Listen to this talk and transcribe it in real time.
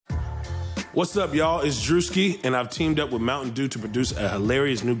What's up, y'all? It's Drewski, and I've teamed up with Mountain Dew to produce a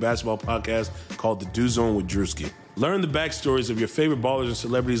hilarious new basketball podcast called The Dew Zone with Drewski. Learn the backstories of your favorite ballers and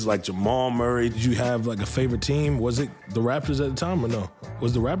celebrities like Jamal Murray. Did you have like a favorite team? Was it the Raptors at the time or no?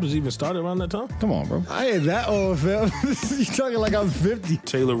 Was the Raptors even started around that time? Come on, bro. I ain't that old, fam. You talking like I'm 50.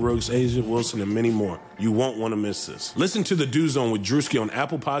 Taylor Rooks, Asia Wilson, and many more. You won't want to miss this. Listen to The Dew Zone with Drewski on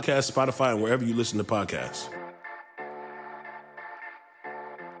Apple Podcasts, Spotify, and wherever you listen to podcasts.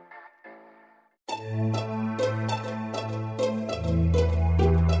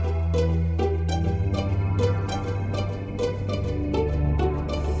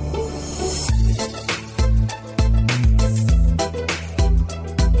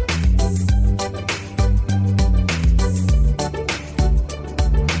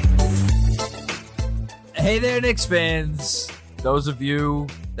 Hey there, Knicks fans. Those of you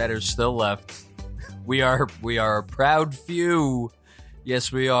that are still left, we are a proud few.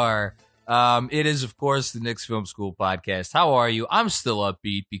 Yes, we are. It is, of course, the Knicks Film School podcast. How are you? I'm still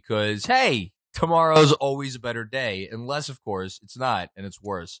upbeat because, hey, tomorrow's always a better day. Unless, of course, it's not and it's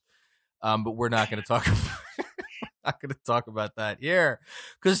worse. But we're not going to talk about that here,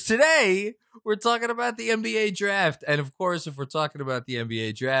 because today we're talking about the NBA draft. And of course, if we're talking about the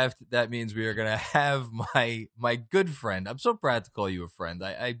NBA draft, that means we are going to have my good friend. I'm so proud to call you a friend.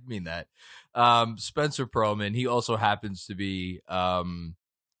 I mean that. Spencer Pearlman. He also happens to be,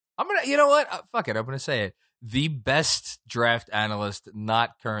 you know what? Fuck it. I'm going to say it. The best draft analyst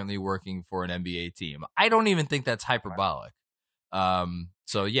not currently working for an NBA team. I don't even think that's hyperbolic.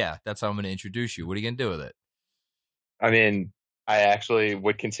 So yeah, that's how I'm going to introduce you. What are you going to do with it? I mean, I actually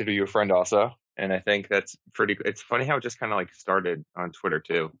would consider you a friend also. And I think that's it's funny how it just kind of like started on Twitter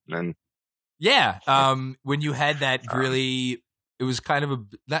too. And yeah. When you had that really, it was kind of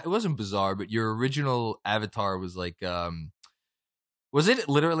it wasn't bizarre, but your original avatar was like, was it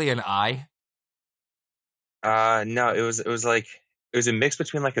literally an eye? No, it was a mix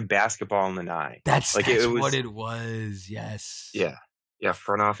between like a basketball and an eye. That's what it was. Yes. Yeah. Yeah.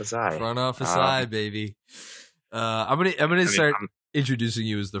 Front office eye. Front office eye, baby. I'm gonna start introducing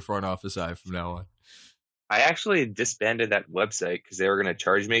you as the front office eye from now on. I actually disbanded that website because they were going to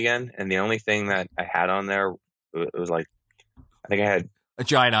charge me again, and the only thing that I had on there it was like, I think I had a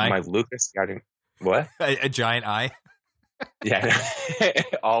giant eye. My Lucas scouting. What? a giant eye. Yeah,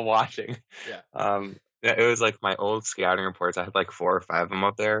 all watching. Yeah. It was like my old scouting reports. I had like 4 or 5 of them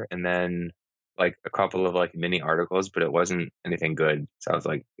up there, and then like a couple of like mini articles, but it wasn't anything good. So I was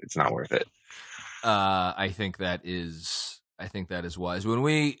like, it's not worth it. I think that is wise. When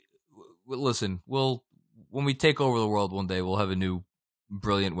we take over the world one day, we'll have a new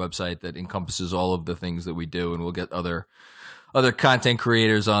brilliant website that encompasses all of the things that we do, and we'll get other content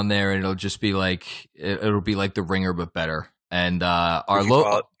creators on there, and it'll just be like The Ringer but better. And our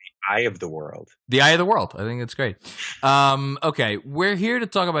the eye of the world. The eye of the world. I think it's great. Okay, we're here to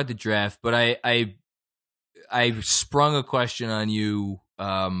talk about the draft, but I sprung a question on you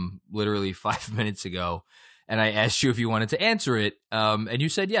literally 5 minutes ago, and I asked you if you wanted to answer it, and you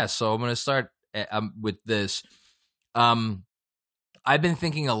said yes. So I'm going to start with this. I've been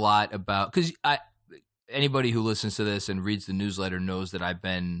thinking a lot about, because anybody who listens to this and reads the newsletter knows that I've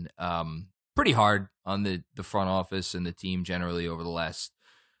been pretty hard on the front office and the team generally over the last,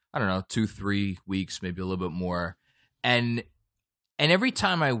 2-3 weeks, maybe a little bit more, and every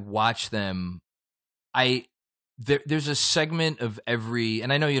time I watch them, there's a segment of every,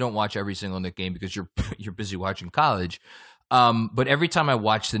 and I know you don't watch every single Knicks game because you're busy watching college, but every time I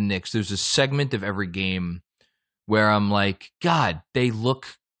watch the Knicks, there's a segment of every game where I'm like, God, they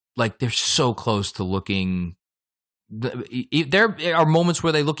look like they're so close to looking. There are moments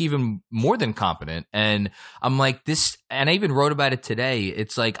where they look even more than competent, and I'm like this. And I even wrote about it today.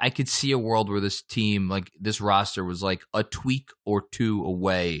 It's like I could see a world where this team, like this roster, was like a tweak or two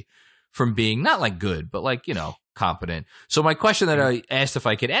away from being not like good, but like, competent. So my question that I asked if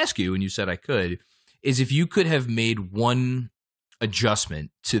I could ask you, and you said I could, is if you could have made one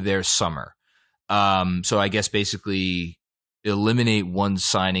adjustment to their summer. So I guess basically eliminate one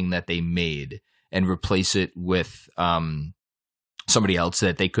signing that they made and replace it with somebody else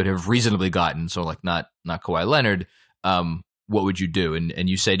that they could have reasonably gotten. So like not Kawhi Leonard. What would you do? And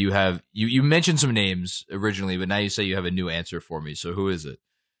you said you mentioned some names originally, but now you say you have a new answer for me. So who is it?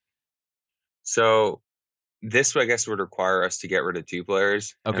 So this, I guess, would require us to get rid of 2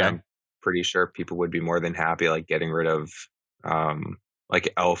 players. Okay. I'm pretty sure people would be more than happy, like getting rid of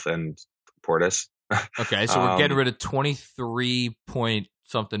like Elf and Portis. Okay, so we're getting rid of 23 point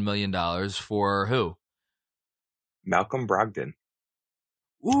something million for who? Malcolm Brogdon.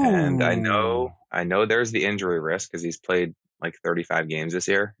 Ooh. And I know there's the injury risk because he's played like 35 games this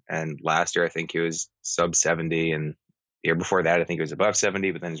year. And last year, I think he was sub 70. And the year before that, I think he was above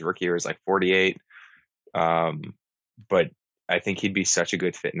 70, but then his rookie year was like 48. But I think he'd be such a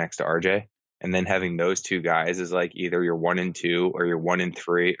good fit next to RJ. And then having those two guys is like either you're 1-2 or you're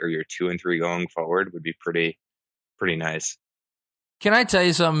 1-3 or you're 2-3 going forward would be pretty nice. Can I tell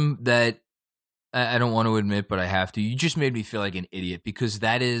you something that I don't want to admit, but I have to? You just made me feel like an idiot because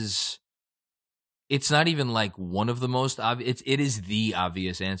it's not even like one of the most obvious. It is the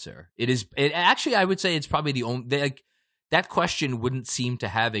obvious answer. Actually, I would say it's probably the only, like, that question wouldn't seem to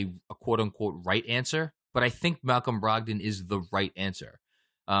have a quote unquote right answer, but I think Malcolm Brogdon is the right answer.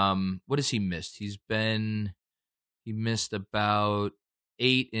 What has he missed? He missed about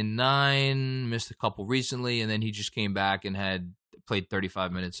 8 and 9, missed a couple recently, and then he just came back and had played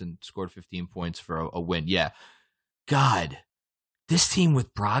 35 minutes and scored 15 points for a win. Yeah. God, this team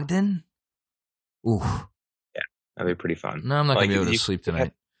with Brogdon? Ooh. Yeah, that'd be pretty fun. No, I'm not going to be able to sleep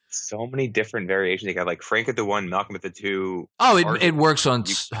tonight. So many different variations. You got like Frank at the 1, Malcolm at the 2. Oh, it works on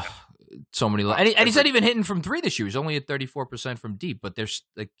so many levels. And he's not even hitting from 3 this year. He's only at 34% from deep, but there's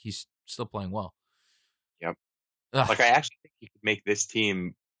like he's still playing well. Yep. Ugh. Like I actually think he could make this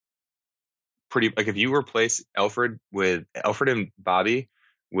team pretty. Like if you replace Alfred and Bobby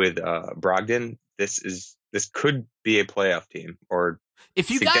with Brogdon, this could be a playoff team, or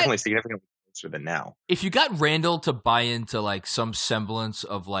if you definitely significantly closer than now. If you got Randall to buy into like some semblance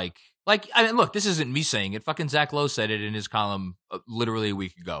of like I mean, look, this isn't me saying it. Fucking Zach Lowe said it in his column literally a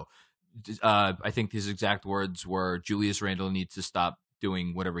week ago. I think his exact words were Julius Randle needs to stop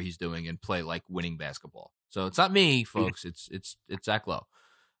doing whatever he's doing and play like winning basketball. So it's not me, folks. It's Zach Lowe.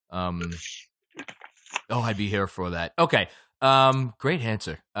 I'd be here for that. Okay. Great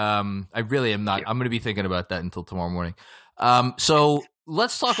answer. I really am not. I'm going to be thinking about that until tomorrow morning. So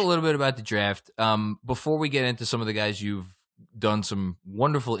let's talk a little bit about the draft. Before we get into some of the guys you've done some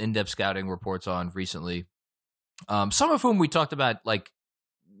wonderful in-depth scouting reports on recently, some of whom we talked about, like,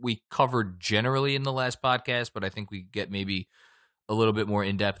 we covered generally in the last podcast, but I think we get maybe a little bit more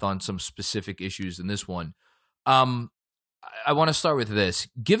in depth on some specific issues in this one. I want to start with this.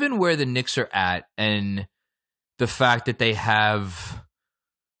 Given where the Knicks are at and the fact that they have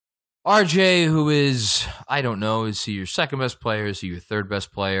RJ, who is, I don't know, is he your second best player? Is he your third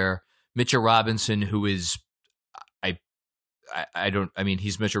best player? Mitchell Robinson, who is,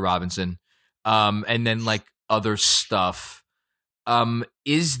 he's Mitchell Robinson. And then like other stuff.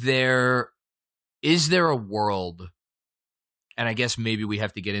 Is there a world, and I guess maybe we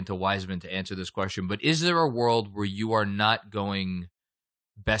have to get into Wiseman to answer this question, but is there a world where you are not going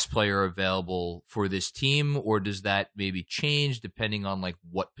best player available for this team, or does that maybe change depending on like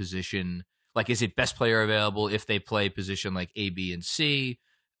what position? Like, is it best player available if they play position like A, B, and C?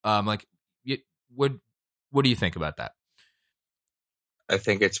 What do you think about that? I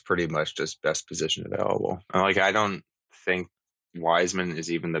think it's pretty much just best position available. Like, I don't think Wiseman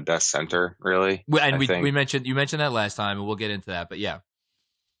is even the best center, really. And you mentioned that last time, and we'll get into that. But yeah.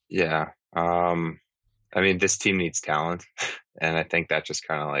 I mean, this team needs talent, and I think that just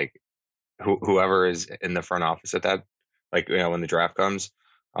kind of like whoever is in the front office at that, like, you know, when the draft comes,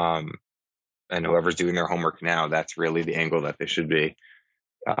 and whoever's doing their homework now, that's really the angle that they should be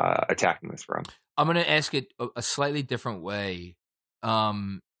attacking this from. I'm going to ask it a slightly different way.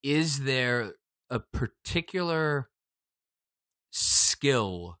 Is there a particular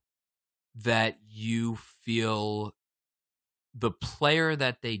skill that you feel the player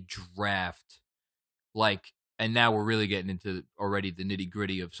that they draft, like, and now we're really getting into already the nitty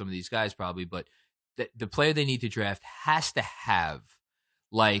gritty of some of these guys probably, but the player they need to draft has to have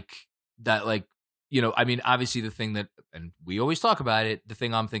like that, like, you know, I mean, obviously the thing that, and we always talk about it, the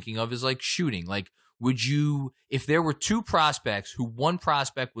thing I'm thinking of is like shooting. Like, would you, if there were two prospects who one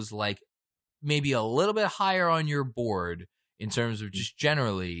prospect was like maybe a little bit higher on your board in terms of just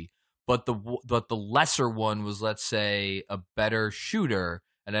generally, but the lesser one was, let's say, a better shooter,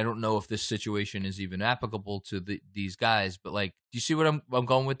 and I don't know if this situation is even applicable to these guys, but like, do you see what I'm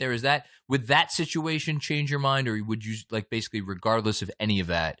going with there? Is that, would that situation change your mind, or would you, like, basically regardless of any of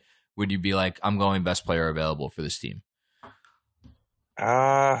that, would you be like, I'm going best player available for this team?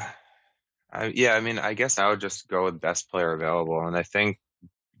 I mean, I guess I would just go with best player available, and I think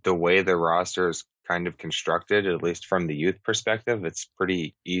the way the roster is kind of constructed, at least from the youth perspective, it's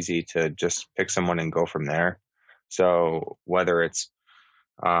pretty easy to just pick someone and go from there. So whether it's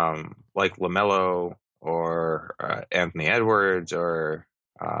like LaMelo or Anthony Edwards or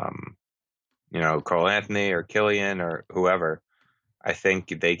Cole Anthony or Killian or whoever, I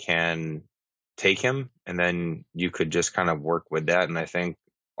think they can take him, and then you could just kind of work with that. And I think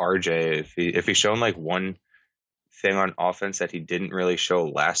RJ, if he's shown like one thing on offense that he didn't really show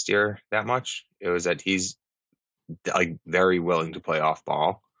last year that much. It was that he's like very willing to play off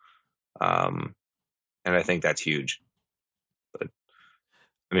ball. And I think that's huge. But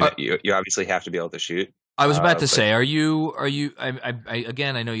I mean, you obviously have to be able to shoot. I was about to say, are you?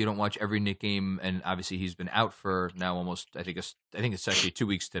 Again, I know you don't watch every Knick game, and obviously he's been out for now almost. I think it's actually 2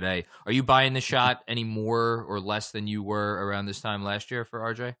 weeks today. Are you buying the shot any more or less than you were around this time last year for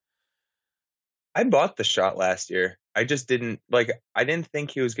RJ? I bought the shot last year. I just didn't I didn't think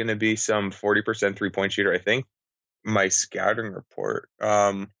he was going to be some 40% 3-point shooter. I think my scouting report,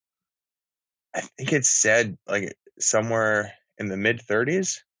 I think it said like somewhere in the mid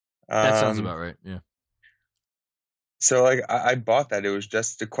 30s. That sounds about right. Yeah. So I bought that. It was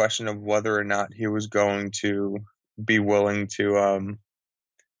just a question of whether or not he was going to be willing to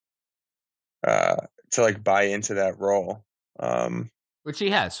like buy into that role. Which he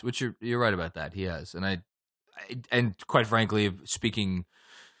has. Which you're right about that. He has, and quite frankly, speaking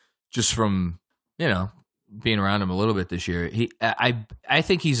just from being around him a little bit this year, I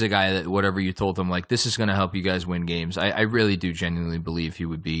think he's a guy that whatever you told him, like this is going to help you guys win games. I really do genuinely believe he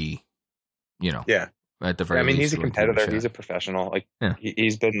would be, yeah. At the very least, he's a competitor. He's a professional. Like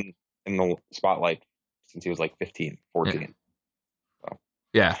he's been in the spotlight since he was like 15, 14. Yeah. So.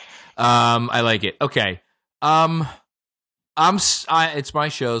 Yeah. I like it. Okay. It's my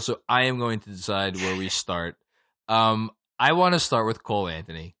show, so I am going to decide where we start. I want to start with Cole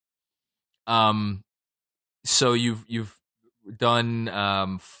Anthony. So you've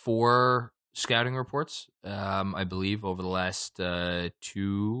done 4 scouting reports, I believe, over the last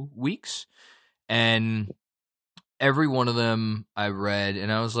 2 weeks, and every one of them I read, and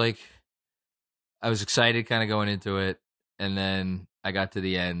I was excited, kind of going into it, and then I got to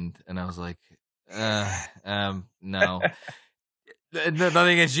the end, and I was like, no.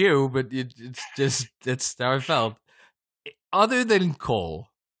 Nothing against you, but it's how I felt. Other than Cole,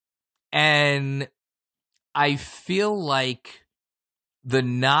 and I feel like the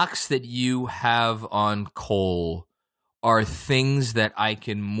knocks that you have on Cole are things that I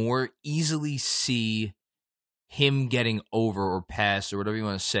can more easily see him getting over or past or whatever you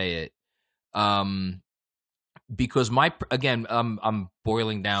want to say it. Because I'm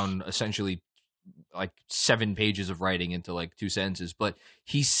boiling down essentially like 7 pages of writing into like 2 sentences, but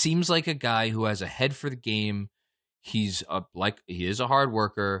he seems like a guy who has a head for the game. He is a hard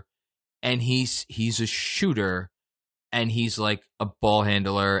worker, and he's a shooter, and he's like a ball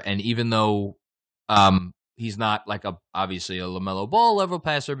handler. And even though he's not like obviously a LaMelo Ball level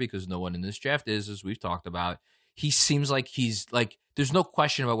passer, because no one in this draft is, as we've talked about, he seems like he's like, there's no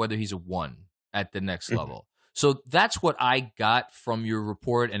question about whether he's a 1 at the next level. So that's what I got from your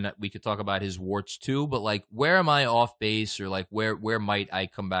report, and we could talk about his warts too, but like, where am I off base, or like where might I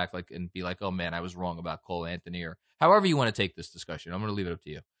come back like and be like, oh man, I was wrong about Cole Anthony, or however you want to take this discussion. I'm going to leave it up to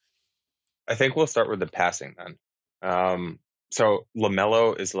you. I think we'll start with the passing then. So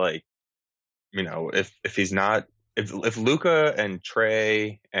LaMelo is like, if he's not, if Luka and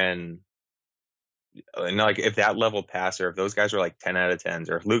Trey and like if that level passer, if those guys are like 10 out of 10s,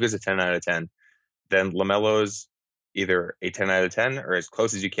 or if Luka's a 10 out of 10, then LaMelo's either a 10 out of 10 or as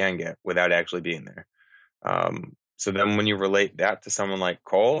close as you can get without actually being there. So then when you relate that to someone like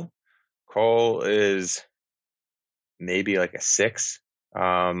Cole is maybe like a 6.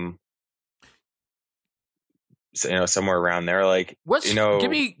 So, somewhere around there. Like,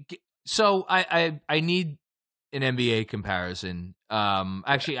 so I need an NBA comparison.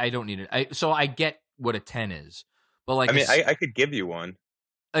 Actually, I don't need it. So I get what a 10 is, but like, I could give you one.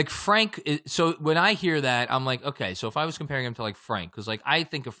 Like Frank, so when I hear that, I'm like, okay, so if I was comparing him to like Frank, because like I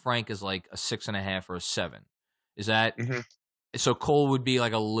think of Frank as like a 6.5 or a 7. Is that so? Cole would be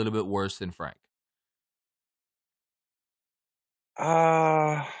like a little bit worse than Frank.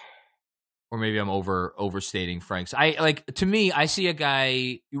 Or maybe I'm overstating Frank's. To me, I see a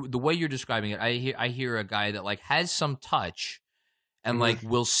guy, the way you're describing it, I hear a guy that like has some touch, and like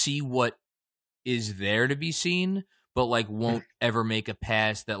we'll see what is there to be seen, but like won't ever make a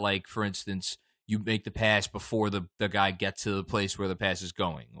pass that, like, for instance, you make the pass before the guy gets to the place where the pass is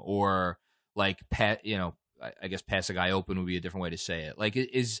going, or like I guess pass a guy open would be a different way to say it. Like,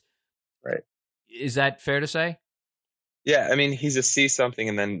 is that fair to say? Yeah, I mean, he's a see something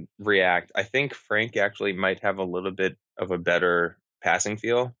and then react. I think Frank actually might have a little bit of a better passing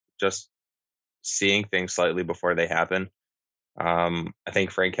feel, just seeing things slightly before they happen. I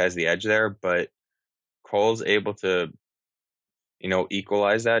think Frank has the edge there, but Cole's able to,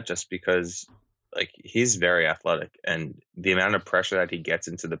 equalize that just because, like, he's very athletic, and the amount of pressure that he gets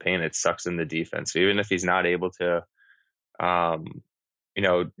into the paint, it sucks in the defense. So even if he's not able to,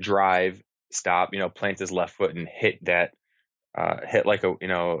 drive stop, plant his left foot and hit that, hit like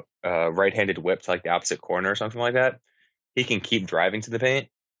a right-handed whip to like the opposite corner or something like that, he can keep driving to the paint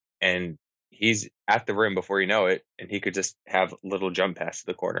and he's at the rim before you know it, and he could just have a little jump pass to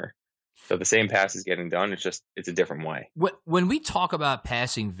the corner. So the same pass is getting done. It's a different way. When we talk about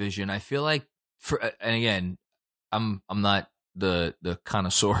passing vision, I feel like and again, I'm not the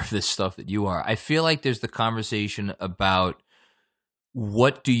connoisseur of this stuff that you are. I feel like there's the conversation about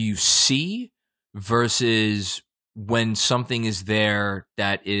what do you see versus when something is there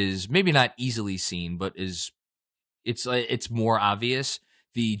that is maybe not easily seen, but it's more obvious.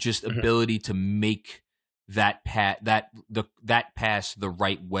 The just ability to make that pass the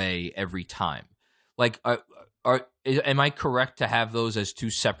right way every time. Like, am I correct to have those as two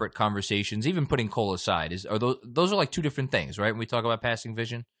separate conversations? Even putting Cole aside, those are like two different things, right? When we talk about passing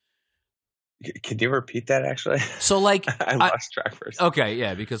vision. Could you repeat that? Actually, so like I lost track for a second. Okay,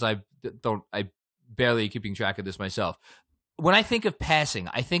 yeah, because I barely keeping track of this myself. When I think of passing,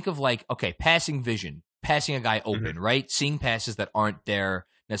 I think of like, okay, passing vision, passing a guy open, right? Seeing passes that aren't there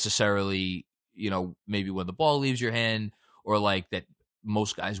necessarily, maybe when the ball leaves your hand, or like that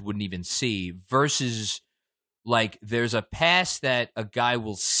most guys wouldn't even see, versus like there's a pass that a guy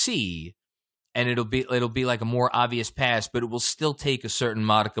will see and it'll be like a more obvious pass, but it will still take a certain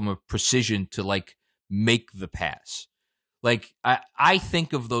modicum of precision to like make the pass. Like I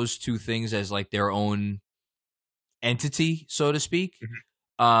think of those two things as like their own entity, so to speak.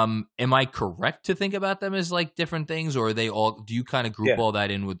 Am I correct to think about them as like different things, or are they all? Do you kind of group all that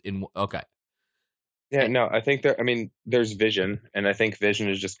in? Okay. Yeah, no, I think there's vision, and I think vision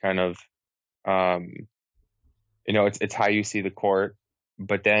is just kind of, it's how you see the court.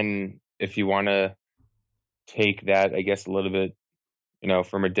 But then if you want to take that, I guess, a little bit,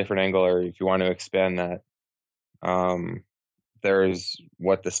 from a different angle, or if you want to expand that, there's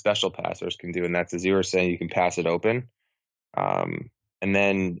what the special passers can do, and that's, as you were saying, you can pass it open. And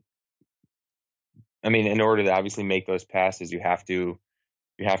then, I mean, in order to obviously make those passes, you have to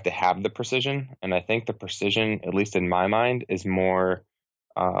have the precision. And I think the precision, at least in my mind, is more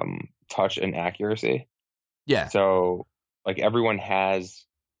touch and accuracy. Yeah. So like everyone has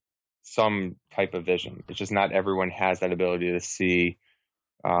some type of vision. It's just not everyone has that ability to see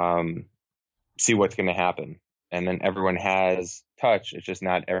what's going to happen. And then everyone has touch. It's just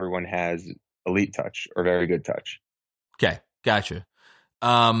not everyone has elite touch or very good touch. Okay. Gotcha.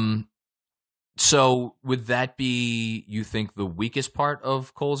 So would that be, you think, the weakest part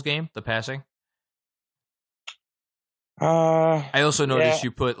of Cole's game, the passing? I also noticed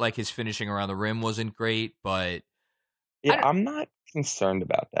you put like his finishing around the rim wasn't great, but I'm not concerned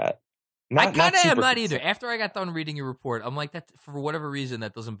about that. I kind of am not either. After I got done reading your report, I'm like, that for whatever reason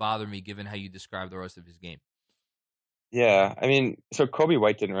that doesn't bother me, given how you describe the rest of his game. Yeah, I mean, so Kobe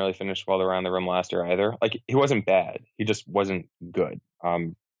White didn't really finish well around the rim last year either. Like, he wasn't bad. He just wasn't good.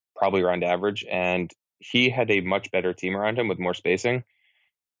 Probably around average. And he had a much better team around him with more spacing.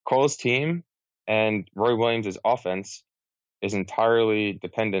 Cole's team and Roy Williams' offense is entirely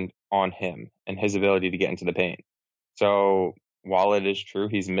dependent on him and his ability to get into the paint. So while it is true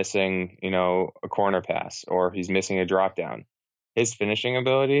he's missing, a corner pass or he's missing a drop down, his finishing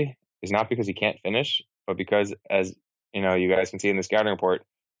ability is not because he can't finish, but because, as you guys can see in the scouting report,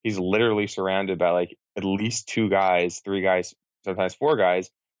 he's literally surrounded by like at least 2 guys, 3 guys, sometimes 4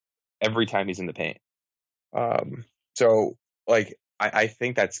 guys every time he's in the paint. So like, I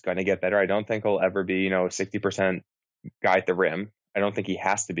think that's going to get better. I don't think he'll ever be, a 60% guy at the rim. I don't think he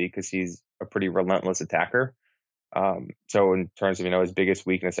has to be, because he's a pretty relentless attacker. So in terms of, his biggest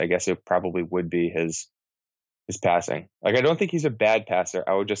weakness, I guess it probably would be his passing. Like, I don't think he's a bad passer.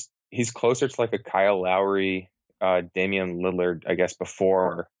 He's closer to like a Kyle Lowry, Damian Lillard, I guess,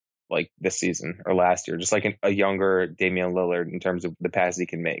 before like this season or last year, just like a younger Damian Lillard in terms of the pass he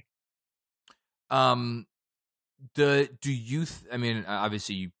can make. I mean,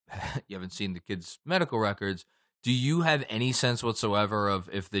 obviously you haven't seen the kid's medical records. Do you have any sense whatsoever of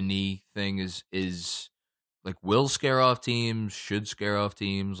if the knee thing is like, will scare off teams, should scare off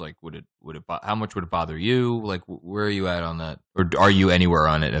teams? Like, how much would it bother you? Like, where are you at on that? Or are you anywhere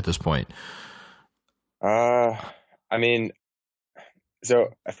on it at this point? I mean, so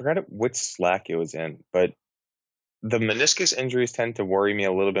I forgot which Slack it was in, but the meniscus injuries tend to worry me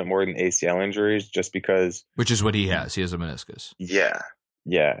a little bit more than ACL injuries, just because. Which is what he has. He has a meniscus.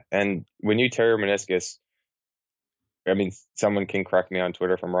 Yeah. And when you tear your meniscus, I mean, someone can correct me on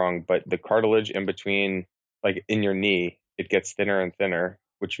Twitter if I'm wrong, but the cartilage in between, like in your knee, it gets thinner and thinner,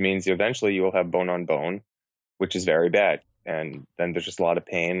 which means eventually you will have bone on bone, which is very bad. And then there's just a lot of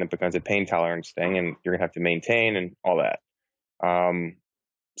pain. It becomes a pain tolerance thing, and you're going to have to maintain and all that.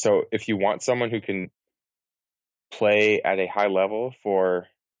 So if you want someone who can play at a high level for,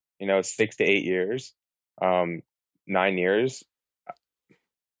 6 to 8 years, 9 years,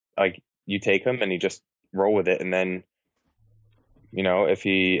 like you take him and you just roll with it. And then, if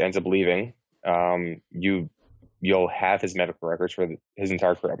he ends up leaving, you'll have his medical records for his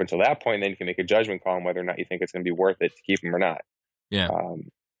entire career up until that point. Then you can make a judgment call on whether or not you think it's going to be worth it to keep him or not. Yeah. So,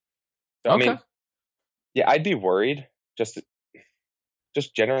 okay. I mean, yeah, I'd be worried just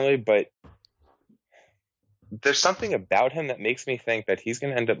generally, but there's something about him that makes me think that he's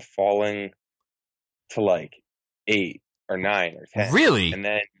going to end up falling to like 8 or 9 or 10. Really? And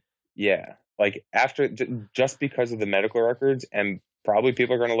then, yeah, like after, just because of the medical records, and probably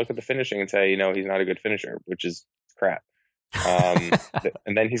people are going to look at the finishing and say, he's not a good finisher, which is crap. And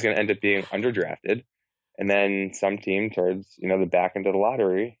then he's going to end up being underdrafted. And then some team towards, the back end of the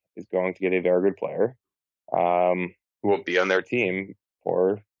lottery is going to get a very good player who will be on their team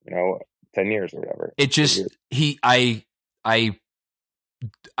for, 10 years or whatever. It just, I'm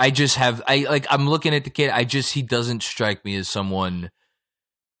looking at the kid. He doesn't strike me as someone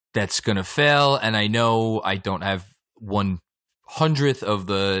that's going to fail. And I know I don't have 1/100th of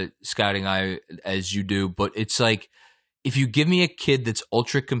the scouting eye as you do, but it's like, if you give me a kid that's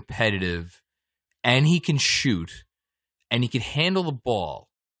ultra competitive and he can shoot and he can handle the ball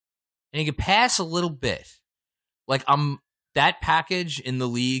and he can pass a little bit, like that package in the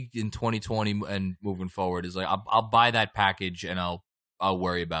league in 2020 and moving forward is like, I'll buy that package and I'll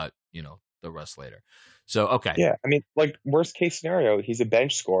worry about, the rest later. So, okay. Yeah. I mean, like worst case scenario, he's a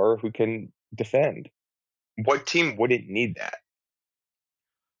bench scorer who can defend. What team wouldn't need that?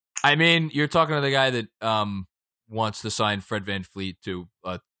 I mean, you're talking to the guy that wants to sign Fred VanVleet to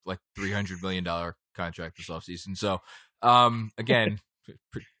like $300 million contract this offseason. So, again,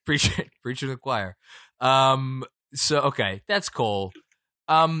 preaching to the choir. So, okay, that's cool.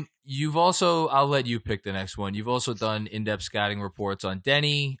 You've also, I'll let you pick the next one. You've also done in-depth scouting reports on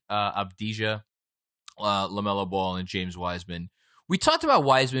Denny, Abdija, LaMelo Ball, and James Wiseman. We talked about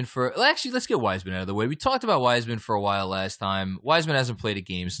Wiseman actually, let's get Wiseman out of the way. We talked about Wiseman for a while last time. Wiseman hasn't played a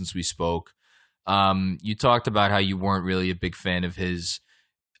game since we spoke. You talked about how you weren't really a big fan of his.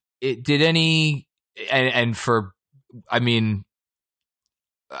 I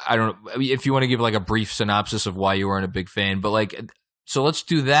don't know if you want to give like a brief synopsis of why you weren't a big fan, but like, so let's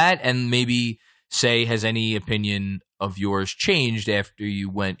do that and maybe say, has any opinion of yours changed after you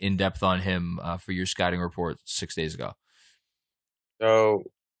went in depth on him for your scouting report 6 days ago? So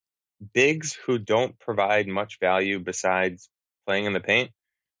bigs who don't provide much value besides playing in the paint.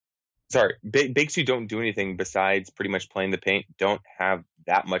 Sorry, bigs who don't do anything besides pretty much playing the paint don't have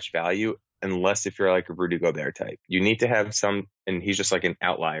that much value unless if you're like a Rudy Gobert type. You need to have some, and he's just like an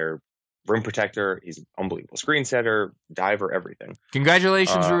outlier. Rim protector, he's an unbelievable screen setter, diver, everything.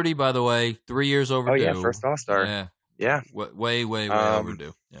 Congratulations, Rudy, by the way. 3 years overdue. Oh, yeah, first All-Star. Yeah. Way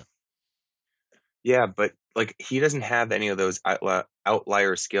overdue. Yeah. Yeah, but like he doesn't have any of those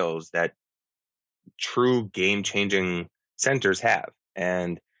outlier skills that true game-changing centers have.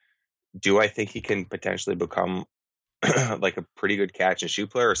 And do I think he can potentially become like a pretty good catch and shoot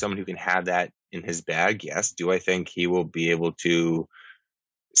player, or someone who can have that in his bag? Yes. Do I think he will be able to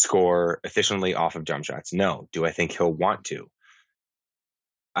score efficiently off of jump shots? No. Do I think he'll want to?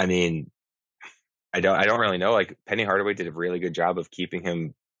 I mean, I don't really know. Like Penny Hardaway did a really good job of keeping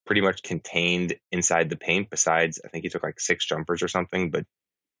him pretty much contained inside the paint. Besides, I think he took like 6 jumpers or something, but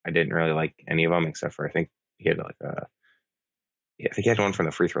I didn't really like any of them except for I think he had like I think he had one from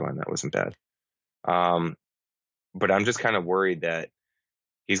the free throw line that wasn't bad. But I'm just kind of worried that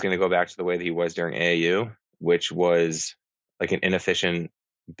he's going to go back to the way that he was during AAU, which was like an inefficient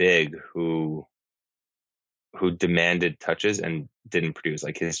big who demanded touches and didn't produce.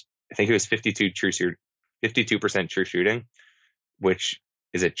 Like I think it was 52% true shooting, which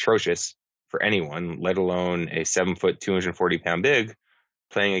is atrocious for anyone, let alone a 7 foot, 240 pound big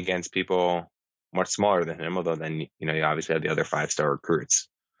playing against people much smaller than him. Although then, you obviously have the other 5-star recruits.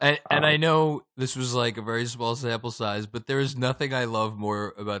 And I know this was like a very small sample size, but there is nothing I love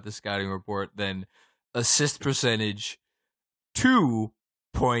more about the scouting report than assist percentage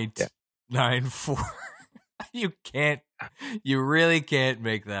 2.94. You really can't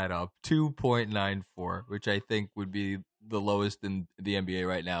make that up. 2.94, which I think would be the lowest in the NBA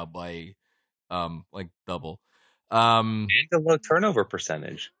right now by like double. And the low turnover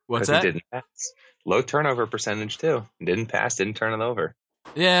percentage. What's that? He didn't pass. Low turnover percentage too. Didn't pass, didn't turn it over.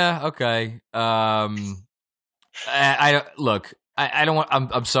 Yeah, okay. I look, I don't want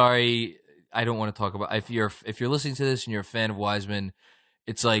I'm sorry. I don't want to talk about if you're listening to this and you're a fan of Wiseman,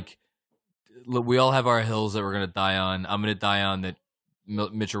 it's like look, we all have our hills that we're going to die on. I'm going to die on that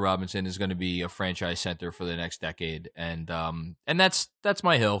Mitchell Robinson is going to be a franchise center for the next decade, and that's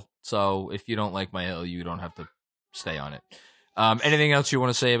my hill. So if you don't like my hill, you don't have to stay on it. Anything else you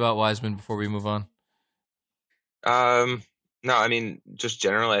want to say about Wiseman before we move on? No, I mean, just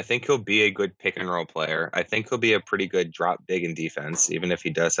generally, I think he'll be a good pick and roll player. I think he'll be a pretty good drop big in defense, even if he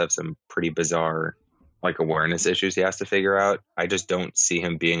does have some pretty bizarre like awareness issues he has to figure out. I just don't see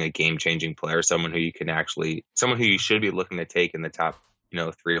him being a game changing player, someone who you should be looking to take in the top,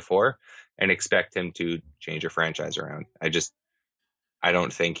 3 to 4 and expect him to change your franchise around. I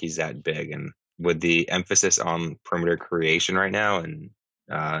don't think he's that big. And with the emphasis on perimeter creation right now and,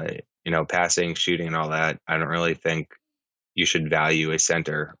 passing, shooting and all that, I don't really think you should value a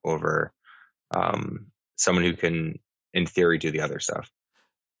center over someone who can, in theory, do the other stuff.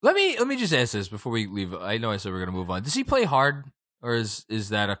 Let me just ask this before we leave. I know I said we're going to move on. Does he play hard, or is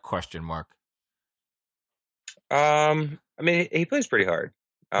that a question mark? I mean, he plays pretty hard.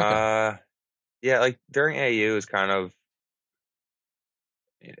 Okay. Yeah, like during AAU is kind of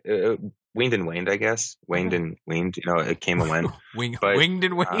winged and waned, I guess. Waned and weaned. It came and went. Winged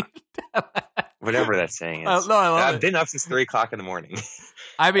and waned. Whatever that saying is. No, I love I've it. been up since 3 o'clock in the morning.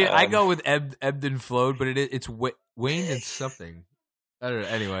 I mean, I go with ebbed and flowed, but it's waned and something. I don't know.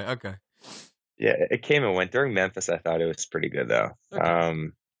 Anyway, okay. Yeah, it came and went. During Memphis, I thought it was pretty good, though. Okay.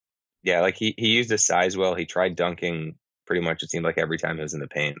 Yeah, like he used his size well. He tried dunking pretty much, it seemed like, every time he was in the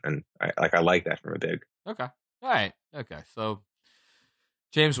paint. And I like that from a big. Okay. All right. Okay. So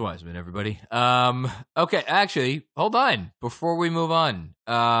James Wiseman, everybody. Okay, actually, hold on. Before we move on,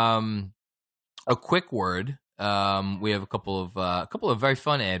 a quick word. We have a couple of very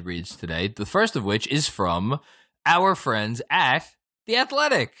fun ad reads today. The first of which is from our friends at The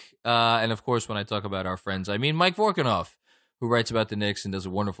Athletic. And of course, when I talk about our friends, I mean Mike Vorkanoff, who writes about the Knicks and does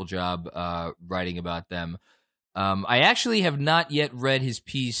a wonderful job writing about them. I actually have not yet read his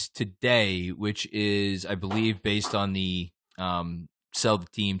piece today, which is, I believe, based on the sell the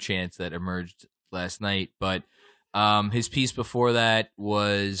team chants that emerged last night. But his piece before that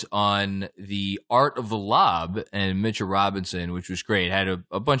was on the art of the lob and Mitchell Robinson, which was great. Had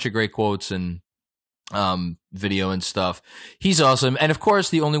a bunch of great quotes and video and stuff. He's awesome. And of course,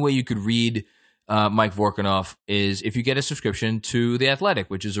 the only way you could read Mike Vorkanoff is if you get a subscription to The Athletic,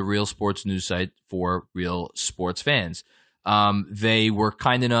 which is a real sports news site for real sports fans. They were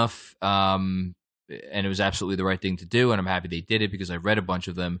kind enough, and it was absolutely the right thing to do, and I'm happy they did it because I read a bunch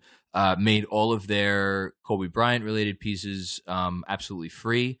of them, made all of their Kobe Bryant-related pieces absolutely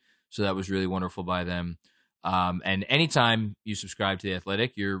free, so that was really wonderful by them. And anytime you subscribe to The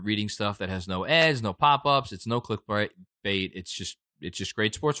Athletic, you're reading stuff that has no ads, no pop-ups, it's no clickbait, it's just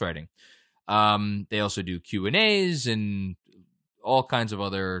great sports writing. They also do Q&As and all kinds of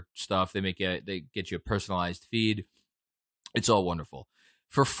other stuff. They get you a personalized feed. It's all wonderful.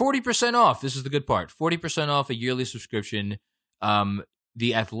 For 40% off, this is the good part, 40% off a yearly subscription,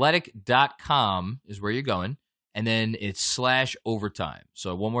 theathletic.com is where you're going, and then it's /overtime.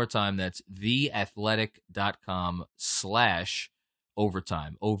 So one more time, that's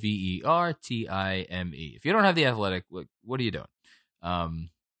theathletic.com/overtime, OVERTIME. If you don't have The Athletic, what are you doing?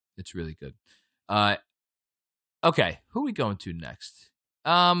 It's really good. Okay, who are we going to next?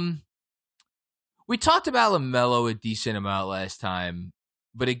 We talked about LaMelo a decent amount last time,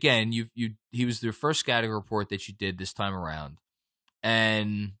 but again, he was the first scouting report that you did this time around,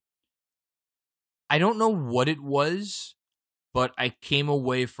 and I don't know what it was, but I came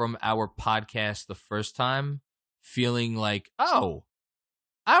away from our podcast the first time feeling like, oh,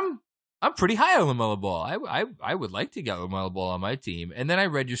 I'm pretty high on LaMelo Ball. I would like to get LaMelo Ball on my team. And then I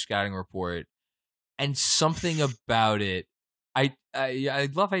read your scouting report, and something about it, I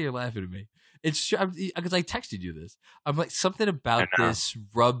love how you're laughing at me. It's because I texted you this. I'm like, something about this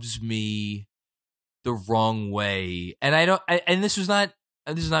rubs me the wrong way, and I don't. And this is not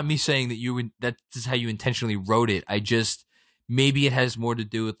me saying that this is how you intentionally wrote it. I just, maybe it has more to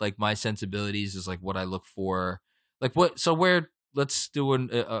do with like my sensibilities, is like what I look for, like what. So let's do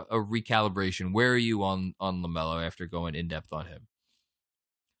a recalibration. Where are you on LaMelo after going in depth on him?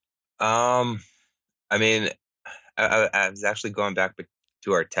 I mean, I was actually going back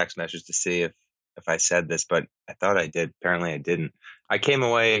to our text message to see if I said this, but I thought I did. Apparently I didn't. I came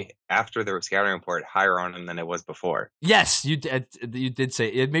away after the scouting report higher on him than it was before. Yes, you did. You did say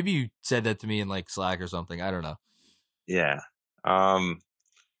it. Maybe you said that to me in like Slack or something. I don't know. Yeah. Yeah.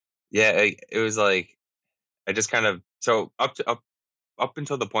 It was like, I just kind of, so up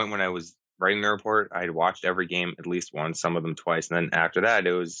until the point when I was writing the report, I had watched every game at least once, some of them twice. And then after that,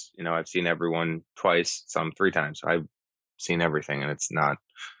 it was, I've seen everyone twice, some 3 times. So I've seen everything, and it's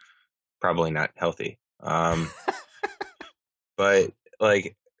probably not healthy. But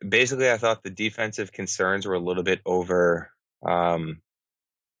like basically I thought the defensive concerns were a little bit overanalyzed.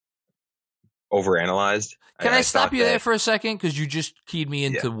 Can I stop you there that, for a second? Because you just keyed me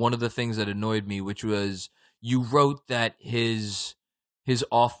into one of the things that annoyed me, which was you wrote that his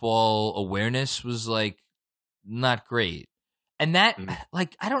off-ball awareness was like not great. And that,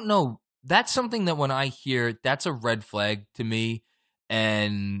 like, I don't know. That's something that when I hear, that's a red flag to me.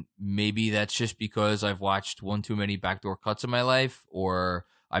 And maybe that's just because I've watched one too many backdoor cuts in my life, or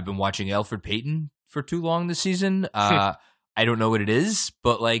I've been watching Elfrid Payton for too long this season. I don't know what it is,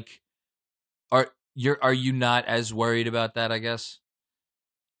 but like, are you not as worried about that, I guess?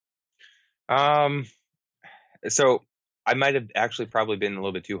 So I might have actually probably been a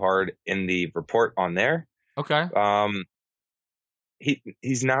little bit too hard in the report on there. Okay.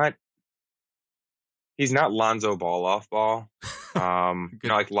 He's not Lonzo Ball off ball.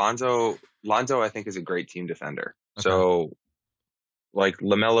 Like Lonzo I think is a great team defender. Okay. So like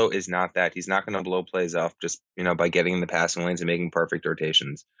LaMelo is not that. He's not going to blow plays up just, by getting in the passing lanes and making perfect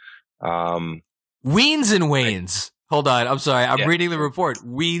rotations. Weens and Waynes. Hold on. I'm sorry. I'm reading the report.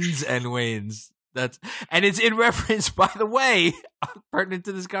 Weens and Waynes. And it's in reference, by the way, pertinent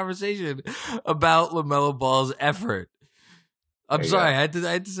to this conversation about LaMelo Ball's effort. I'm sorry. I had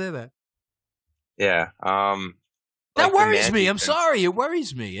to say that. Yeah. That worries me. I'm sorry. It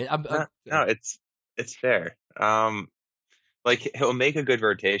worries me. No, it's fair. Like he'll make a good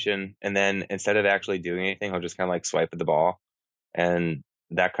rotation, and then instead of actually doing anything, he'll just kind of like swipe at the ball, and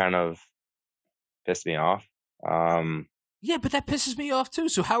that kind of pissed me off. Yeah, but that pisses me off too.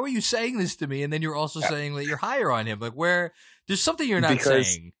 So how are you saying this to me, and then you're also saying that you're higher on him? Like, where there's something you're not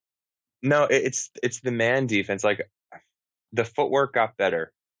saying. No, it's the man defense. Like the footwork got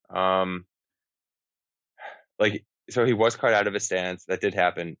better. Like so he was caught out of his stance. That did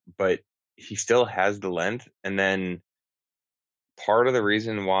happen, but he still has the length. And then part of the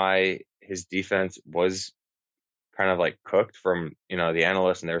reason why his defense was kind of like cooked from the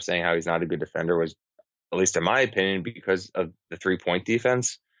analysts, and they were saying how he's not a good defender, was, at least in my opinion, because of the 3-point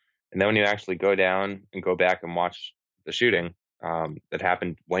defense. And then when you actually go down and go back and watch the shooting that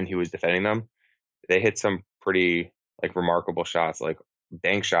happened when he was defending them, they hit some pretty like remarkable shots, like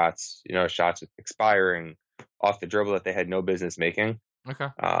bank shots, shots expiring off the dribble that they had no business making. Okay.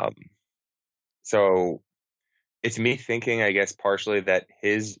 So it's me thinking, I guess, partially that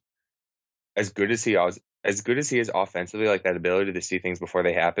as good as he is offensively, like that ability to see things before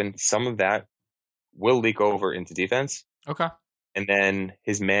they happen, some of that will leak over into defense. Okay. And then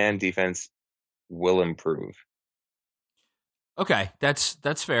his man defense will improve. Okay, that's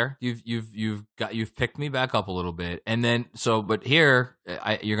fair. You've picked me back up a little bit, and then but here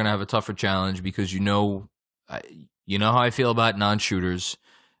you're gonna have a tougher challenge because you know how I feel about non-shooters,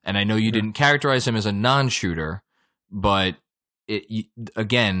 and I know you didn't characterize him as a non-shooter, but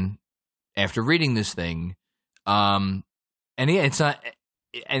again, after reading this thing, and yeah, it's not,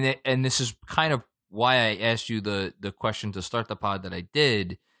 and this is kind of why I asked you the question to start the pod that I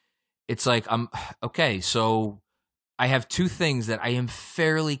did. It's like so I have two things that I am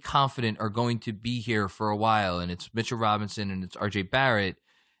fairly confident are going to be here for a while, and it's Mitchell Robinson and it's RJ Barrett.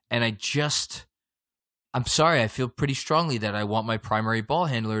 And I'm sorry, I feel pretty strongly that I want my primary ball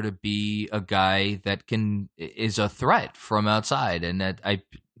handler to be a guy that is a threat from outside, and that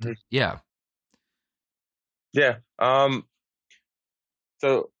yeah.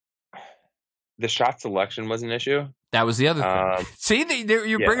 So the shot selection was an issue. That was the other thing. See,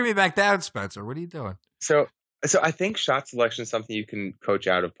 you're bringing me back down, Spencer. What are you doing? So I think shot selection is something you can coach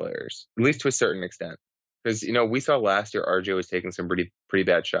out of players, at least to a certain extent. Because, we saw last year RJ was taking some pretty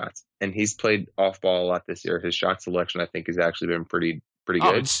bad shots, and he's played off ball a lot this year. His shot selection, I think, has actually been pretty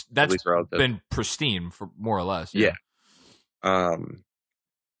good. That's been pristine for more or less. Yeah. So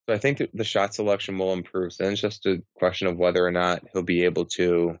I think that the shot selection will improve. So then it's just a question of whether or not he'll be able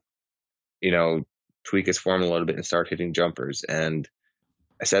to, tweak his form a little bit and start hitting jumpers. And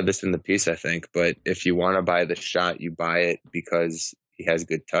I said this in the piece, I think, but if you want to buy the shot, you buy it because he has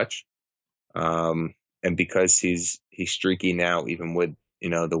good touch. And because he's streaky now, even with,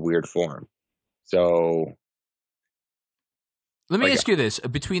 the weird form. So let me ask you this.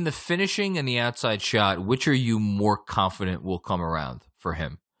 Between the finishing and the outside shot, which are you more confident will come around for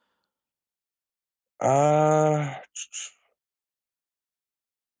him?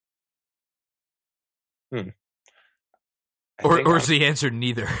 Or is the answer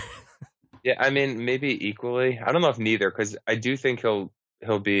neither? Yeah, I mean, maybe equally. I don't know if neither, because I do think he'll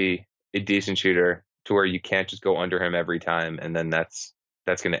be a decent shooter to where you can't just go under him every time, and then that's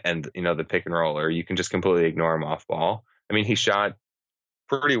going to end, the pick and roll, or you can just completely ignore him off ball. I mean, he shot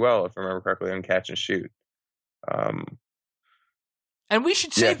pretty well, if I remember correctly, on catch and shoot. And we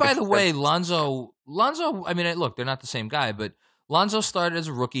should say, Yeah, by the way, Lonzo, I mean, look, they're not the same guy, but Lonzo started as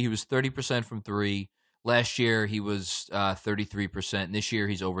a rookie. He was 30% from three. Last year, he was 33%. And this year,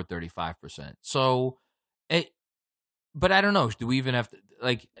 he's over 35%. So, but I don't know. Do we even have to,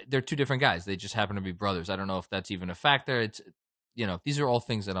 like, they're two different guys. They just happen to be brothers. I don't know if that's even a factor. It's, these are all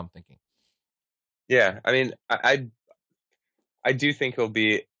things that I'm thinking. Yeah, I mean, I do think he'll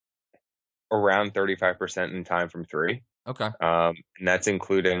be around 35% in time from three. Okay. And that's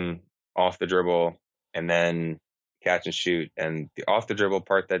including off the dribble and then catch and shoot. And the off the dribble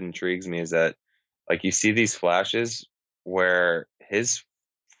part that intrigues me is that, like, you see these flashes where his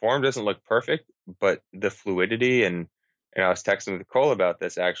form doesn't look perfect, but the fluidity and I was texting with Cole about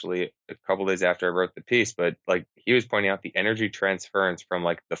this actually a couple days after I wrote the piece, but like he was pointing out the energy transference from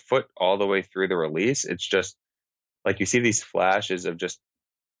like the foot all the way through the release. It's just like you see these flashes of just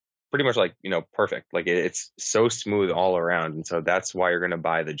pretty much like, perfect. Like it's so smooth all around. And so that's why you're going to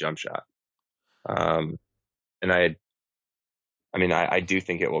buy the jump shot. And I do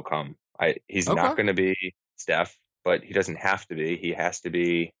think it will come. He's not going to be Steph, but he doesn't have to be. He has to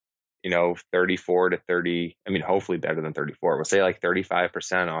be, 34 to 30. I mean, hopefully better than 34. We'll say like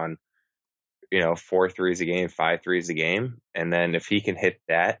 35% on, 4 threes a game, 5 threes a game. And then if he can hit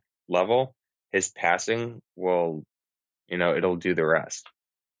that level, his passing will, it'll do the rest.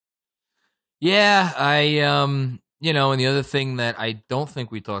 Yeah, and the other thing that I don't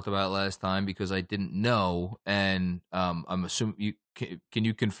think we talked about last time because I didn't know, and I'm assuming can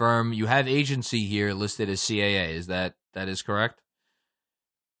you confirm you have agency here listed as CAA? Is that is correct?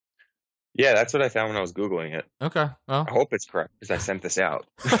 Yeah, that's what I found when I was Googling it. Okay, well, I hope it's correct because I sent this out.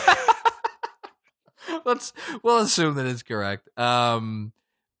 We'll assume that it's correct. Obviously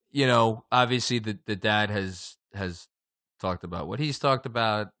the dad has talked about what he's talked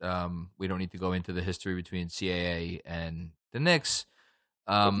about. We don't need to go into the history between CAA and the Knicks.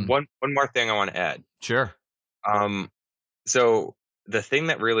 One more thing I want to add. Sure. So the thing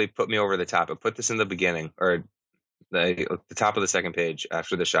that really put me over the top, I put this in the beginning or the top of the second page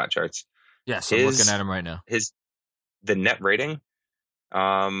after the shot charts. Yes, I'm looking at him right now. The net rating.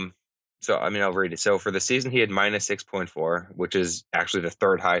 So, I'll read it. So for the season, he had minus 6.4, which is actually the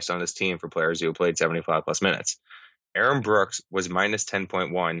third highest on his team for players who played 75 plus minutes. Aaron Brooks was minus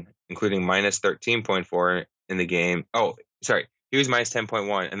 10.1, including minus 13.4 in the game. Oh, sorry. He was minus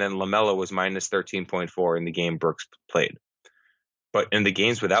 10.1, and then LaMelo was minus 13.4 in the game Brooks played. But in the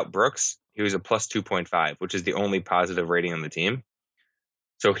games without Brooks, he was a plus 2.5, which is the only positive rating on the team.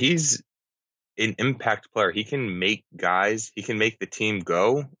 So he's an impact player. He can make the team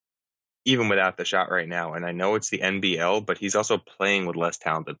go even without the shot right now. And I know it's the NBL, but he's also playing with less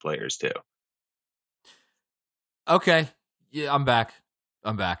talented players too. Okay. Yeah, I'm back.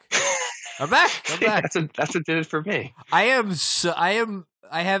 That's what did it for me. I have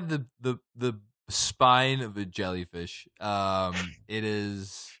the spine of a jellyfish.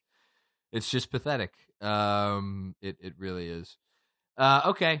 It's just pathetic. It really is.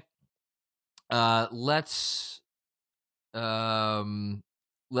 Okay. Let's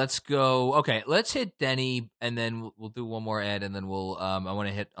go. Okay, let's hit Denny, and then we'll do one more ad, and then we'll. I want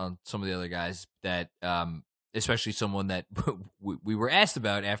to hit on some of the other guys that, especially someone that we were asked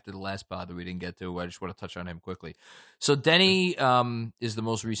about after the last pod that we didn't get to. I just want to touch on him quickly. So Denny is the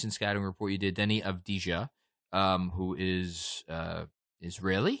most recent scouting report you did. Denny Avdija, who is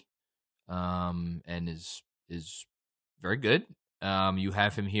Israeli, and is very good. You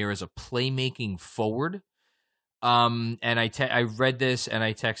have him here as a playmaking forward. And I read this and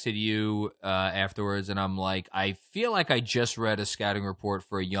I texted you afterwards, and I'm like, I feel like I just read a scouting report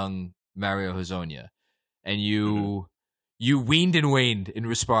for a young Mario Hezonja, and you weaned and waned in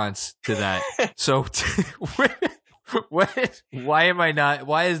response to that. So, why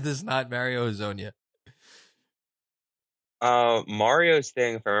is this not Mario Hezonja? Mario's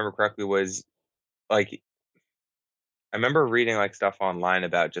thing, if I remember correctly, was like, I remember reading like stuff online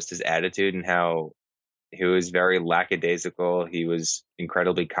about just his attitude and how he was very lackadaisical. He was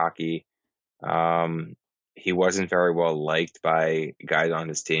incredibly cocky. He wasn't very well liked by guys on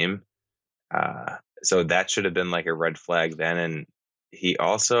his team. So that should have been like a red flag then. And he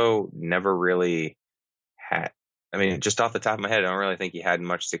also never really had, just off the top of my head, I don't really think he had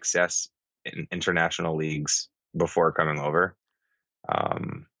much success in international leagues before coming over.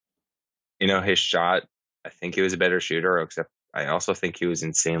 His shot, I think he was a better shooter, except I also think he was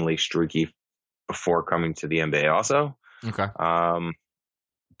insanely streaky before coming to the NBA also. Okay.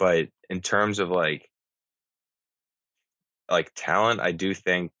 But in terms of like talent, I do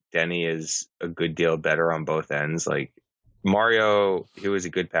think Denny is a good deal better on both ends. Like Mario, he was a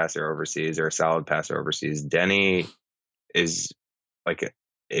good passer overseas or a solid passer overseas. Denny is like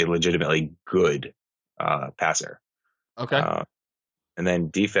a legitimately good passer. Okay. And then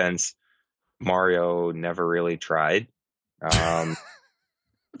defense, Mario never really tried. That's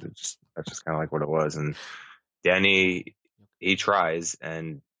just kind of like what it was. And Denny, he tries,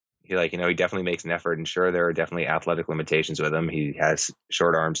 and he he definitely makes an effort. And sure, there are definitely athletic limitations with him. He has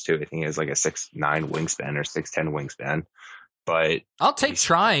short arms too. I think he has like a 6'9" wingspan or 6'10" wingspan. But I'll take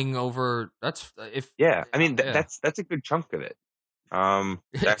trying over. That's if. Yeah, I mean that's a good chunk of it.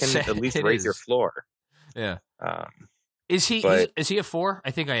 That can at least raise your floor. Yeah. Is he a 4?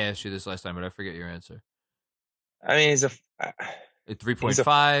 I think I asked you this last time, but I forget your answer. I mean, he's a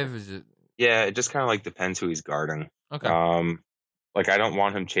 3.5. Is it? Yeah, it just kind of like depends who he's guarding. Okay. Like I don't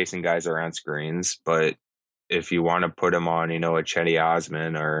want him chasing guys around screens, but if you want to put him on, a Chetty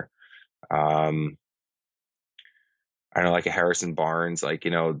Osman or, I don't know, like a Harrison Barnes, like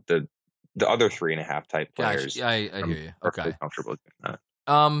the other 3.5 type players. Gotcha. I hear you. Okay. Comfortable doing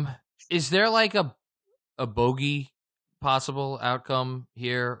that. Is there like a bogey possible outcome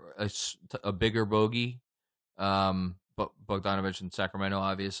here? A bigger bogey? But Bogdanovich in Sacramento,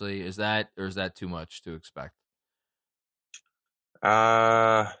 obviously, is that too much to expect?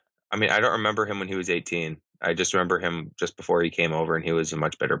 I mean, I don't remember him when he was 18. I just remember him just before he came over, and he was a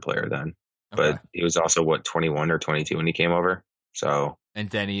much better player then. Okay. But he was also 21 or 22 when he came over. So. And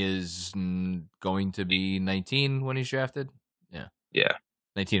Denny is going to be 19 when he's drafted. Yeah. Yeah.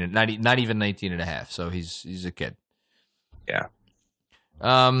 19, not even 19 and a half. So he's a kid. Yeah.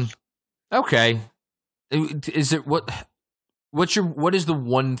 Okay. Is it what is the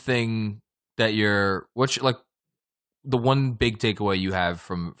one thing that the one big takeaway you have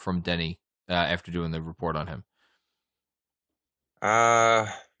from Denny after doing the report on him?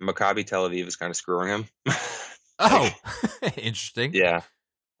 Maccabi Tel Aviv is kind of screwing him. Oh, interesting. Yeah.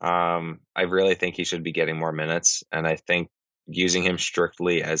 I really think he should be getting more minutes, and I think using him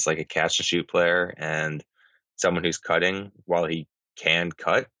strictly as like a catch and shoot player and someone who's cutting while he can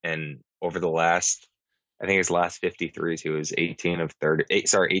cut, and over the last, I think his last 53s, he was 18 of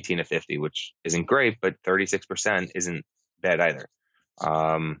 50, which isn't great, but 36% isn't bad either.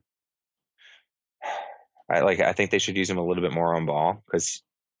 I think they should use him a little bit more on ball because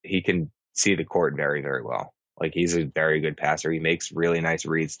he can see the court very, very well. Like he's a very good passer. He makes really nice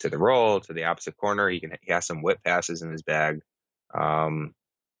reads to the roll, to the opposite corner. He has some whip passes in his bag.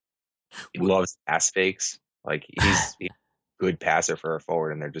 He loves pass fakes. Like he's a good passer for a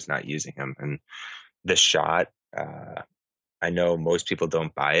forward, and they're just not using him. And the shot, I know most people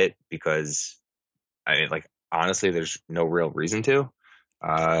don't buy it because, I mean, like honestly, there's no real reason to.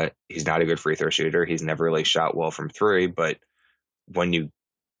 He's not a good free throw shooter. He's never really shot well from 3, but when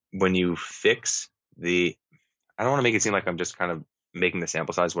you fix the, I don't want to make it seem like I'm just kind of making the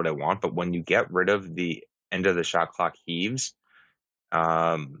sample size what I want, but when you get rid of the end of the shot clock heaves,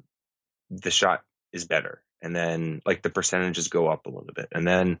 the shot is better. And then like the percentages go up a little bit. And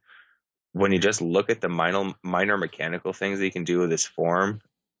then when you just look at the minor mechanical things that you can do with this form,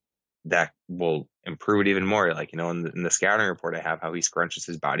 that will improve it even more. Like, in the scouting report, I have how he scrunches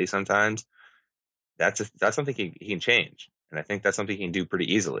his body sometimes. That's something he can change. And I think that's something he can do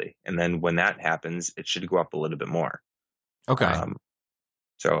pretty easily. And then when that happens, it should go up a little bit more. Okay.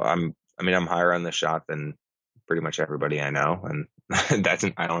 So I'm higher on the shot than pretty much everybody I know. And that's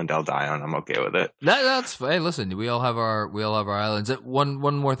an island I'll die on. I'm okay with it. That's hey, listen, we all have our islands. One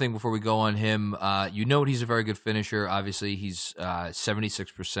more thing before we go on him. He's a very good finisher. Obviously, he's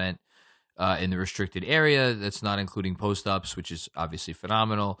 76% in the restricted area. That's not including post ups, which is obviously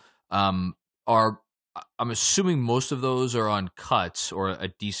phenomenal. I'm assuming most of those are on cuts, or a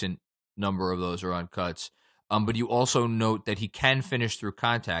decent number of those are on cuts. But you also note that he can finish through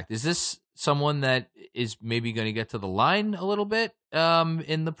contact. Is this someone that is maybe going to get to the line a little bit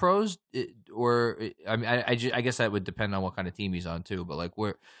in the pros? Or I mean, I guess that would depend on what kind of team he's on too. But like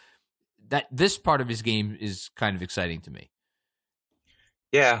this part of his game is kind of exciting to me.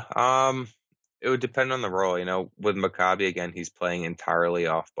 Yeah, it would depend on the role. With Maccabi, again, he's playing entirely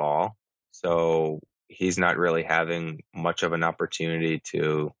off ball, so he's not really having much of an opportunity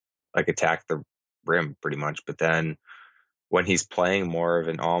to like attack the rim pretty much. But then when he's playing more of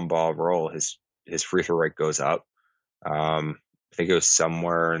an on-ball role, his free throw rate goes up. I think it was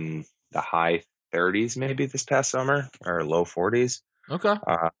somewhere in the high 30s maybe this past summer, or low 40s. Okay.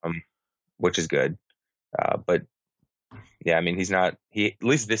 Which is good. But yeah, I mean, at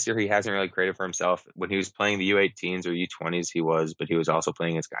least this year, he hasn't really created for himself. When he was playing the U18s or U20s, but he was also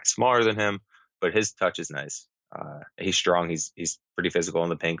playing against guys smaller than him. But his touch is nice. He's strong. He's pretty physical in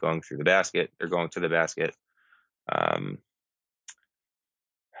the paint, going through the basket or going to the basket.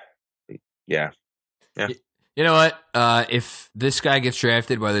 Yeah, You know what? If this guy gets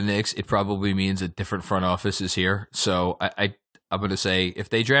drafted by the Knicks, it probably means a different front office is here. So I'm going to say if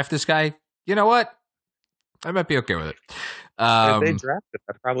they draft this guy, you know what? I might be okay with it. If they draft it,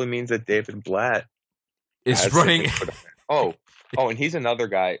 that probably means that David Blatt is running. Oh, and he's another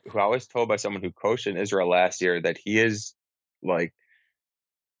guy who I was told by someone who coached in Israel last year that he is like,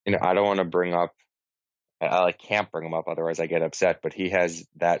 I don't want to bring up, I can't bring him up, otherwise I get upset, but he has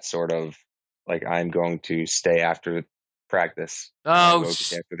that sort of, like, I'm going to stay after practice.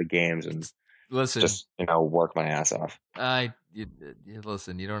 After the games and listen, just, work my ass off.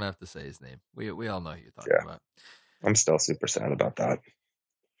 Listen, you don't have to say his name. We all know who you're talking about. I'm still super sad about that.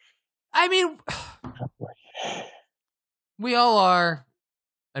 I mean, we all are.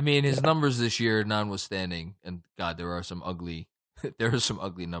 I mean, his numbers this year, notwithstanding, and God, there are some ugly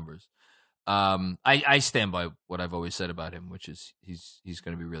numbers. I stand by what I've always said about him, which is he's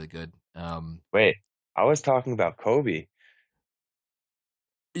going to be really good. Wait, I was talking about Kobe.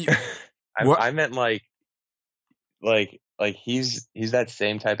 I meant like he's that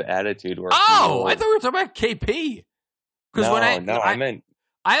same type of attitude where. Oh, I thought we were talking about KP.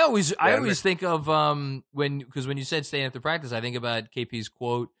 I always think of when you said staying after practice, I think about KP's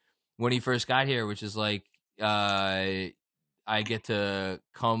quote when he first got here, which is like, I get to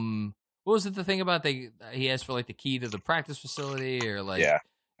come. What was it? The thing about he asked for like the key to the practice facility, or like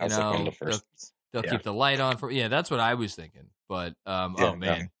they'll keep the light on for. Yeah, that's what I was thinking. But oh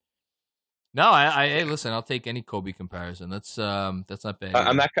man. No, hey, listen, I'll take any Kobe comparison. That's not bad.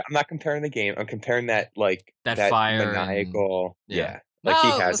 I'm not comparing the game. I'm comparing that fire, maniacal. He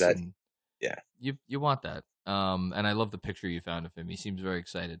has that. Yeah, you want that. And I love the picture you found of him. He seems very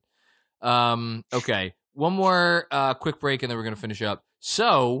excited. Okay, one more quick break, and then we're gonna finish up.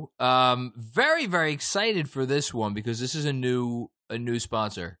 So, very very excited for this one because this is a new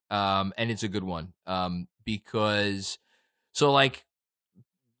sponsor, and it's a good one. Because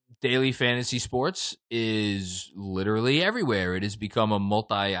daily fantasy sports is literally everywhere. It has become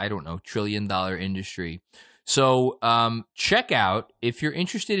a trillion-dollar industry. So check out, if you're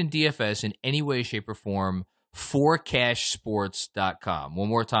interested in DFS in any way, shape, or form, forcashsports.com. One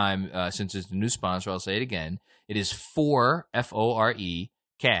more time, since it's a new sponsor, I'll say it again. It is F-O-R-E,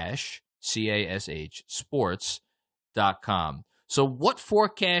 cash, C-A-S-H, sports.com. So what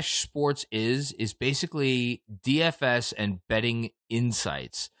Forecash Sports is basically DFS and betting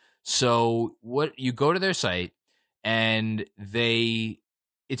insights. So what you go to their site, and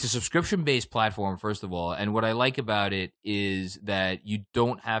it's a subscription-based platform, first of all. And what I like about it is that you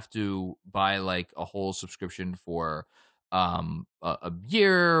don't have to buy like a whole subscription for a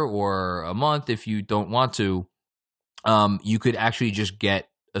year or a month if you don't want to. You could actually just get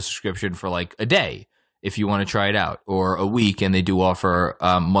a subscription for like a day if you want to try it out, or a week, and they do offer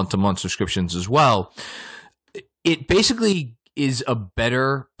month-to-month subscriptions as well. It basically is a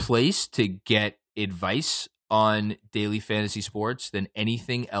better place to get advice on daily fantasy sports than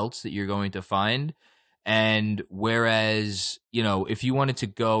anything else that you're going to find. And whereas, if you wanted to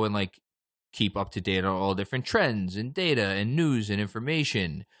go and like keep up to date on all different trends and data and news and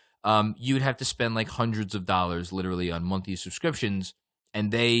information, you'd have to spend like hundreds of dollars literally on monthly subscriptions.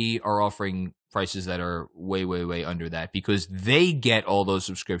 And they are offering prices that are way, way, way under that because they get all those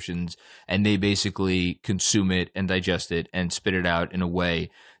subscriptions and they basically consume it and digest it and spit it out in a way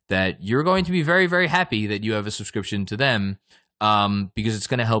that you're going to be very, very happy that you have a subscription to them, because it's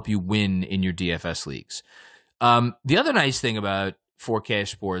going to help you win in your DFS leagues. The other nice thing about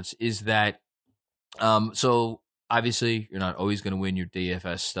Forecash Sports is that, so obviously you're not always going to win your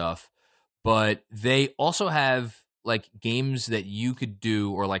DFS stuff, but they also have like games that you could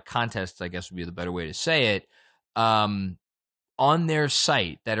do, or like contests, I guess would be the better way to say it, on their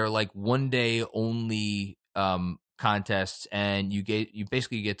site that are like one day only contests, and you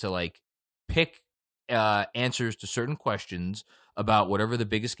basically get to like pick answers to certain questions about whatever the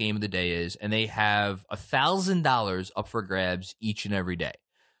biggest game of the day is, and they have $1,000 up for grabs each and every day.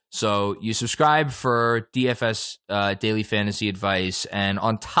 So you subscribe for DFS daily fantasy advice, and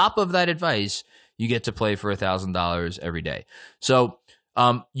on top of that advice, you get to play for $1,000 every day. So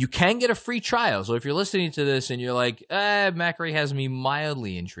you can get a free trial. So if you're listening to this and you're like, Macri has me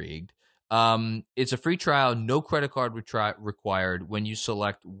mildly intrigued, it's a free trial, no credit card required when you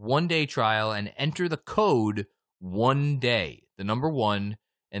select 1 day trial and enter the code 1 day, the number 1,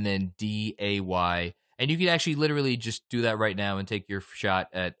 and then DAY. And you can actually literally just do that right now and take your shot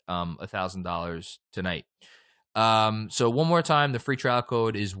at $1,000 tonight. So one more time, the free trial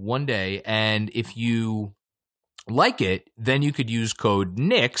code is 1 day. And if you like it, then you could use code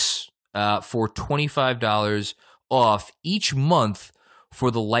NIX for $25 off each month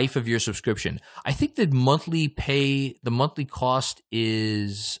for the life of your subscription. I think the monthly cost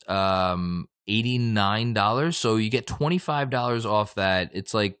is $89, so you get $25 off that.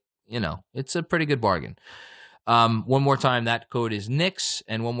 It's like, it's a pretty good bargain. One more time, that code is Knicks,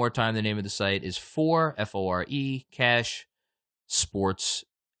 and one more time, the name of the site is FORE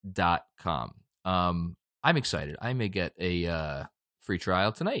cashsports.com. I'm excited. I may get a free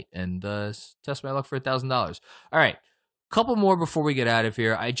trial tonight and test my luck for $1,000. All right, couple more before we get out of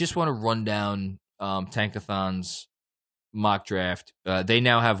here. I just want to run down Tankathon's mock draft. They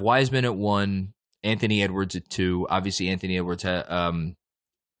now have Wiseman at 1, Anthony Edwards at 2. Obviously, Anthony Edwards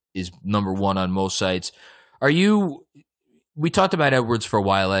is number 1 on most sites. We talked about Edwards for a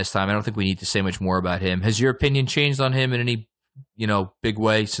while last time. I don't think we need to say much more about him. Has your opinion changed on him in any, big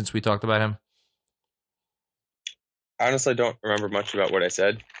way since we talked about him? Honestly, don't remember much about what I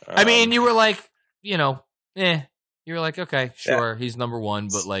said. I mean, you were like, you were like, okay, sure, he's number 1,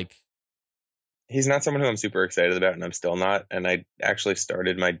 but like, he's not someone who I'm super excited about, and I'm still not. And I actually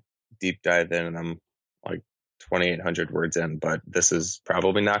started my deep dive in, and I'm like 2,800 words in, but this is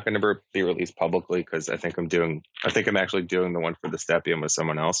probably not going to be released publicly because I think I'm actually doing the one for the Stepien with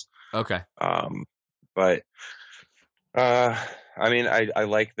someone else. Okay. But I mean, I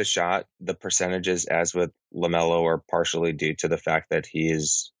like the shot. The percentages, as with LaMelo, are partially due to the fact that he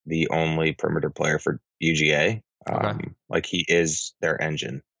is the only perimeter player for UGA. Okay. Like, he is their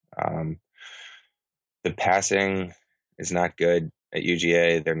engine. The passing is not good at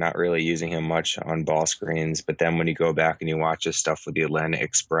UGA. They're not really using him much on ball screens. But then when you go back and you watch his stuff with the Atlanta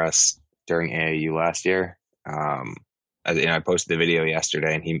Express during AAU last year, I posted the video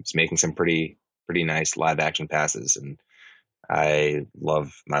yesterday, and he's making some pretty nice live action passes. And I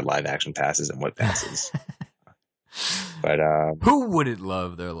love my live action passes and whip passes. But who wouldn't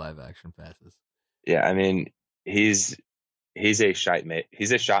love their live action passes? Yeah, I mean, he's a shot maker.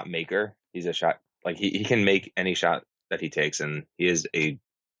 He's a shot, like, he can make any shot that he takes, and he is a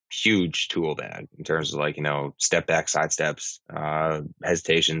huge tool bag in terms of, like, step back, side steps,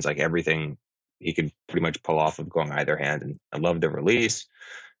 hesitations, like everything he could pretty much pull off of going either hand. And I love the release.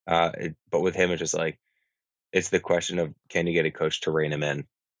 But with him, it's just like, it's the question of, can you get a coach to rein him in?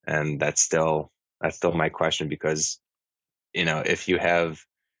 And that's still my question, because, if you have,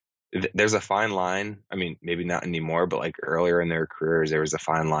 there's a fine line. I mean, maybe not anymore, but like earlier in their careers, there was a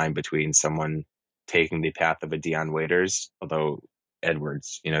fine line between someone taking the path of a Dion Waiters, although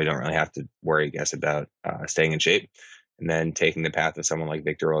Edwards, you don't really have to worry, I guess, about staying in shape, and then taking the path of someone like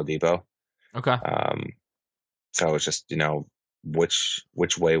Victor Oladipo. Okay. So it's just,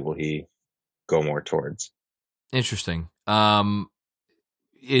 which way will he go more towards? Interesting.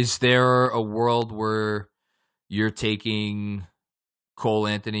 Is there a world where you're taking Cole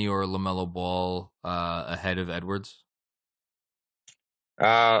Anthony or LaMelo Ball ahead of Edwards?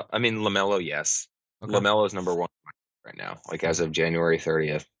 I mean, LaMelo, yes. Okay. LaMelo is number 1 right now. Like, as of January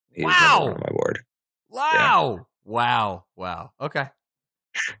 30th, he's number 1 on my board. Wow. Yeah. Wow. Okay.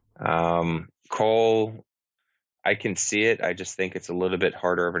 Cole, I can see it. I just think it's a little bit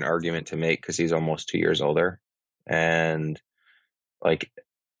harder of an argument to make because he's almost 2 years older. And, like,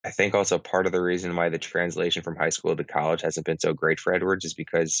 I think also part of the reason why the translation from high school to college hasn't been so great for Edwards is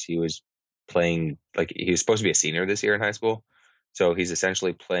because he was playing, like, he was supposed to be a senior this year in high school. So he's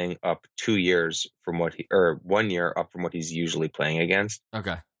essentially playing up 2 years from 1 year up from what he's usually playing against.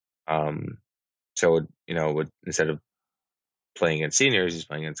 Okay. So, instead of playing against seniors, he's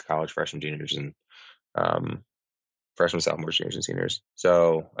playing against college freshmen, juniors, and freshmen, sophomores, juniors, and seniors.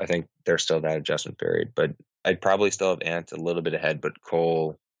 So I think there's still that adjustment period, but I'd probably still have Ant a little bit ahead, but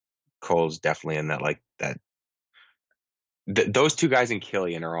Cole's definitely in that, like, that. Those two guys and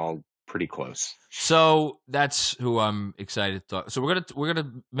Killian are all pretty close. So that's who I'm excited to talk. So we're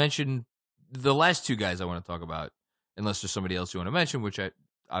gonna mention the last 2 guys I want to talk about, unless there's somebody else you want to mention, which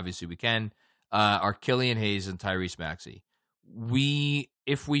obviously we can. Are Killian Hayes and Tyrese Maxey.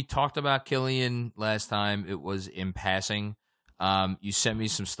 If we talked about Killian last time, it was in passing. You sent me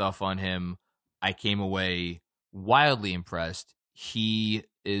some stuff on him. I came away wildly impressed. He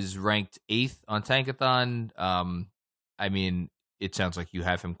is ranked 8th on Tankathon. I mean, it sounds like you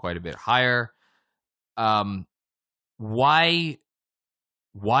have him quite a bit higher. Why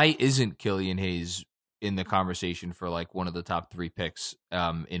isn't Killian Hayes in the conversation for, like, one of the top 3 picks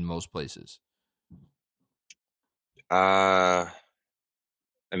in most places? I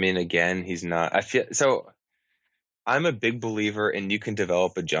mean, again, he's not. I'm a big believer in you can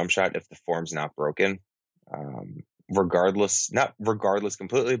develop a jump shot if the form's not broken. Not regardless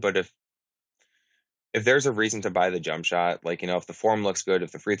completely, but if if there's a reason to buy the jump shot, like, if the form looks good,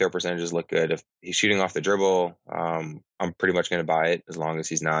 if the free throw percentages look good, if he's shooting off the dribble, I'm pretty much going to buy it as long as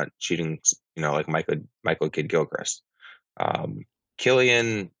he's not shooting, like Michael Kidd-Gilchrist.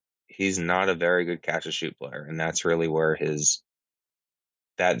 Killian, he's not a very good catch and shoot player, and that's really where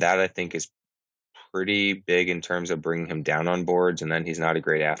that I think is pretty big in terms of bringing him down on boards, and then he's not a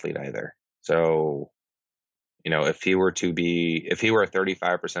great athlete either. So, if he were a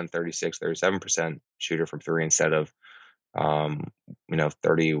 35%, 36, 37% shooter from three instead of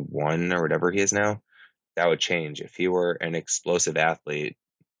 31 or whatever he is now, that would change. If he were an explosive athlete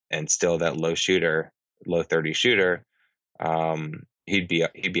and still that low 30 shooter, he'd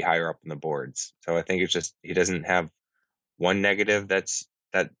be higher up on the boards. So I think it's just he doesn't have one negative that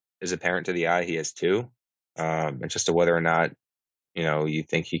is apparent to the eye. He has two. It's just whether or not you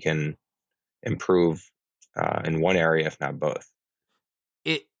think he can improve in one area, if not both.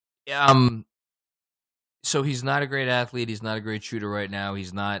 So he's not a great athlete. He's not a great shooter right now.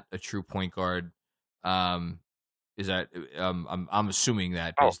 He's not a true point guard. Is that? I'm assuming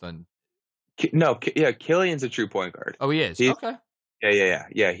that based on. No, Killian's a true point guard. Oh, he is. Okay.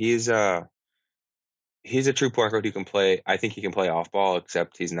 Yeah. He's a true point guard who can play. I think he can play off ball,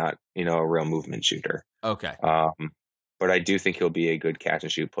 except he's not, a real movement shooter. Okay. But I do think he'll be a good catch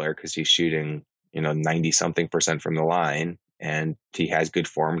and shoot player because he's shooting, 90-something% from the line, and he has good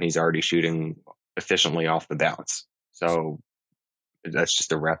form, and he's already shooting efficiently off the bounce. So that's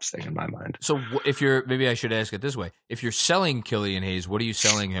just a reps thing in my mind. So maybe I should ask it this way: if you're selling Killian Hayes, what are you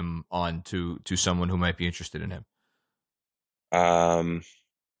selling him on to someone who might be interested in him?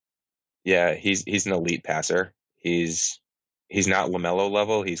 Yeah, he's an elite passer. He's not LaMelo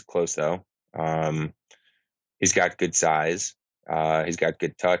level. He's close though. He's got good size. He's got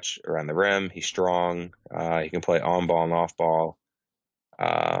good touch around the rim. He's strong. He can play on ball and off ball.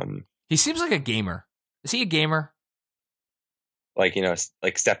 He seems like a gamer. Is he a gamer? Like,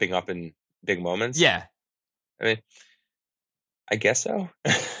 like stepping up in big moments? Yeah. I mean, I guess so.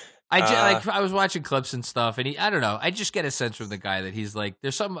 I was watching clips and stuff, and I don't know. I just get a sense from the guy that he's like,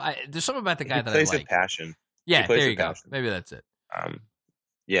 there's something about the guy that I like. He plays with passion. Yeah, there you go. Maybe that's it.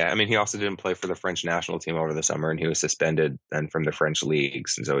 Yeah, I mean, he also didn't play for the French national team over the summer, and he was suspended then from the French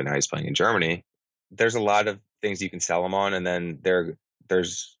leagues, and so now he's playing in Germany. There's a lot of things you can sell him on, and then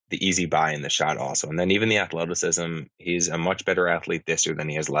there's the easy buy in the shot also. And then even the athleticism, he's a much better athlete this year than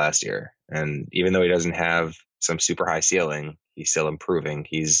he is last year. And even though he doesn't have some super high ceiling, he's still improving.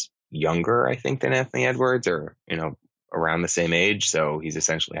 He's younger, I think, than Anthony Edwards, or, around the same age. So he's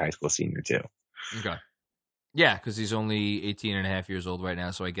essentially a high school senior too. Okay. Yeah, because he's only 18 and a half years old right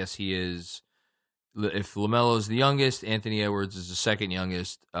now. So I guess he is, if LaMelo is the youngest, Anthony Edwards is the second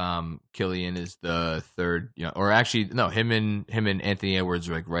youngest, Killian is the third, or actually, no, him and Anthony Edwards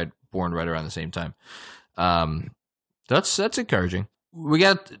are born right around the same time. That's encouraging. We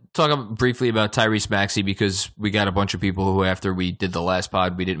got to talk briefly about Tyrese Maxey because we got a bunch of people who, after we did the last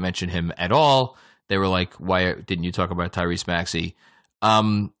pod, we didn't mention him at all. They were like, why didn't you talk about Tyrese Maxey?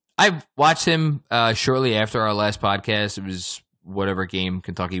 I watched him shortly after our last podcast. It was whatever game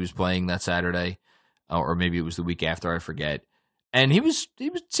Kentucky was playing that Saturday, or maybe it was the week after, I forget. And he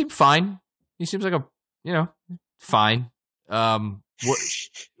seemed fine. He seems like fine. Is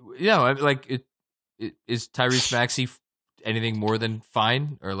Tyrese Maxey anything more than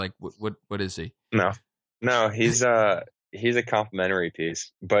fine, or like what is he? No, he's a complimentary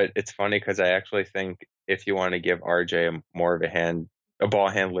piece. But it's funny because I actually think if you want to give RJ more of a ball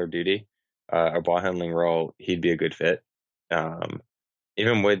handler duty, a ball handling role, he'd be a good fit.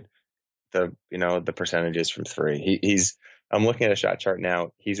 Even with the percentages from three, I'm looking at a shot chart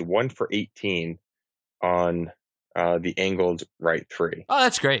now. He's 1 for 18 on the angled right three. Oh,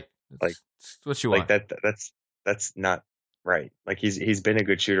 that's great. That's what you want. Like that's not right. Like he's been a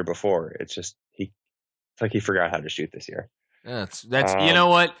good shooter before. It's just it's like he forgot how to shoot this year. That's you know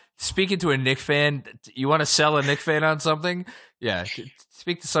what? Speaking to a Knick fan, you want to sell a Knick fan on something? Yeah,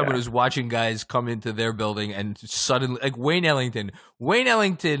 speak to someone who's watching guys come into their building and suddenly, like Wayne Ellington. Wayne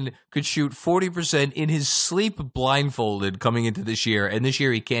Ellington could shoot 40% in his sleep blindfolded coming into this year, and this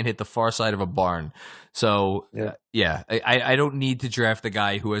year he can't hit the far side of a barn. So I don't need to draft a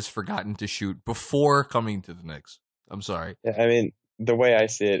guy who has forgotten to shoot before coming to the Knicks. I'm sorry. Yeah, I mean, the way I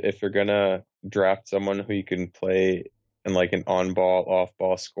see it, if you're gonna draft someone who you can play in like an on-ball,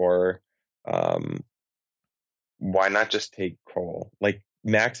 off-ball scorer, why not just take Cole? Like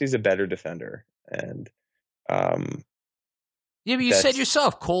Maxey's a better defender, and yeah, but you said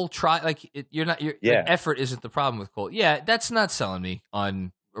yourself, Cole your effort isn't the problem with Cole. Yeah, that's not selling me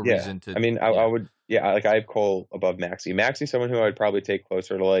on a reason to. I mean, I would. Yeah, like I have Cole above Maxey. Maxey's someone who I'd probably take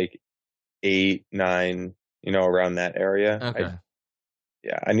closer to like 8, 9, around that area. Okay.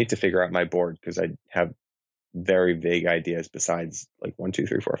 I need to figure out my board because I have very vague ideas besides like 1, 2,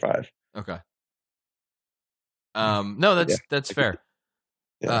 3, 4, 5. Okay. No, that's fair.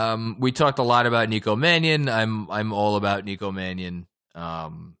 Yeah. We talked a lot about Nico Mannion. I'm all about Nico Mannion.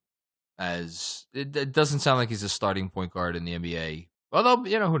 As it doesn't sound like he's a starting point guard in the NBA. Although,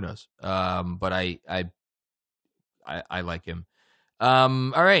 who knows? But I like him.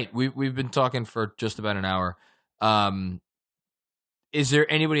 All right, we've been talking for just about an hour. Is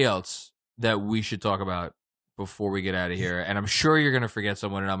there anybody else that we should talk about before we get out of here? And I'm sure you're going to forget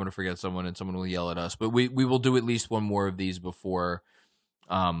someone, and I'm going to forget someone, and someone will yell at us. But we will do at least one more of these before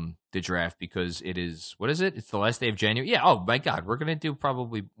the draft, because it is, what is it? It's the last day of January. Yeah. Oh my God, we're going to do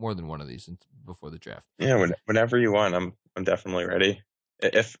probably more than one of these before the draft. Yeah, whenever you want, I'm definitely ready.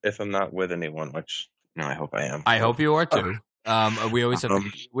 If I'm not with anyone, which I hope I am. I hope you are too. We always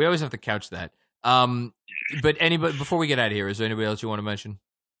have to couch that. But anybody, before we get out of here, is there anybody else you want to mention?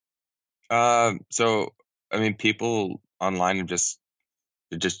 So I mean, people online have just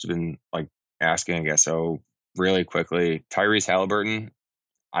been like asking, I guess. So really quickly, Tyrese Halliburton,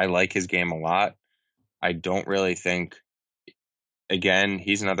 I like his game a lot. I don't really think, again,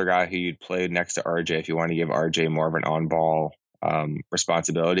 he's another guy who you'd play next to RJ if you want to give RJ more of an on-ball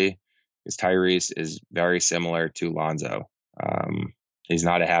responsibility, because Tyrese is very similar to Lonzo. He's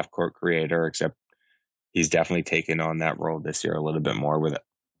not a half-court creator, except he's definitely taken on that role this year a little bit more with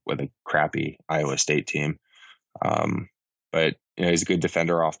a crappy Iowa State team. But he's a good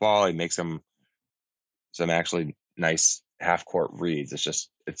defender off ball. He makes some actually nice half-court reads.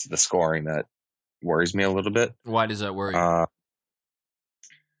 It's the scoring that worries me a little bit. Why does that worry you?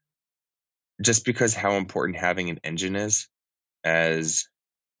 Just because how important having an engine is, as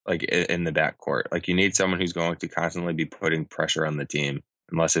like in the backcourt. Like, you need someone who's going to constantly be putting pressure on the team,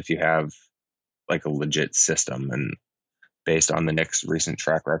 unless if you have like a legit system. And based on the Knicks' recent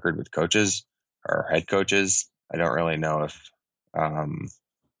track record with coaches or head coaches, I don't really know if I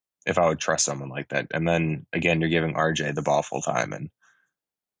would trust someone like that. And then again, you're giving RJ the ball full time, and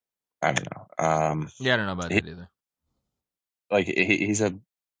I don't know. Yeah, I don't know about that either. Like, he's a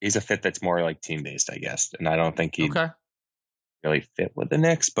fit that's more like team based, I guess. And I don't think he'd really fit with the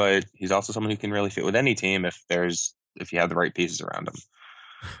Knicks, but he's also someone who can really fit with any team if you have the right pieces around him.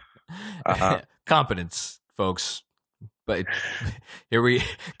 Competence, folks. But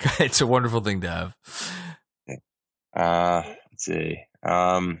it's a wonderful thing to have. Let's see.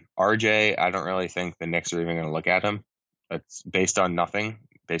 RJ, I don't really think the Knicks are even going to look at him. That's based on nothing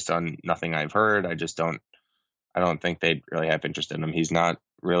I've heard. I don't think they'd really have interest in him. He's not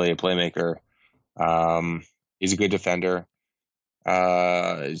really a playmaker. He's a good defender.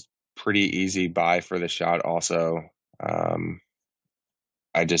 He's pretty easy buy for the shot also.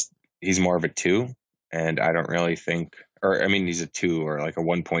 He's more of a 2, and I don't really think, he's a 2 or like a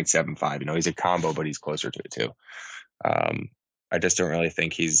 1.75. He's a combo, but he's closer to a 2. I just don't really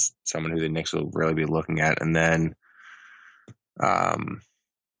think he's someone who the Knicks will really be looking at. And then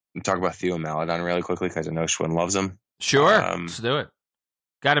talk about Theo Maledon really quickly, because I know Schwinn loves him. Sure, let's do it.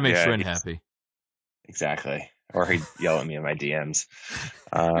 Got to make Schwinn happy. Exactly. Or he'd yell at me in my DMs.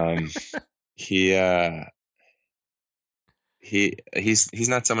 He's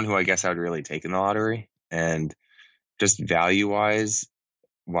not someone who I guess I would really take in the lottery. And just value-wise,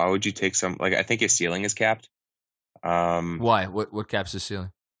 why would you take some? Like, I think his ceiling is capped. Why? What caps his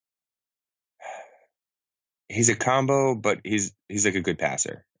ceiling? He's a combo, but he's like a good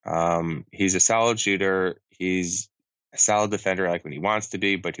passer. He's a solid shooter. He's a solid defender, like when he wants to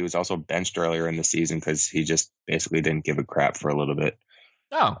be, but he was also benched earlier in the season because he just basically didn't give a crap for a little bit.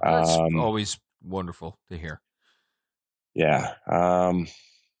 Oh, that's always wonderful to hear. Yeah. I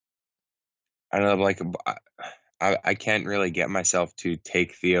don't know, like, I can't really get myself to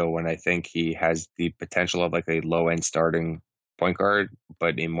take Theo when I think he has the potential of like a low-end starting point guard,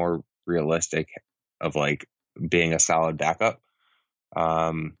 but a more realistic of like being a solid backup,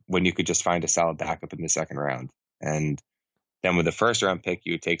 when you could just find a solid backup in the second round. And then with the first round pick,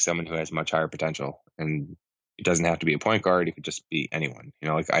 you would take someone who has much higher potential. And it doesn't have to be a point guard. It could just be anyone,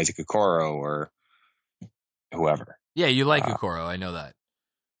 like Isaac Okoro or whoever. Yeah, you like Okoro. I know that.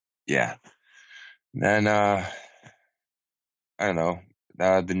 Yeah. Then, I don't know.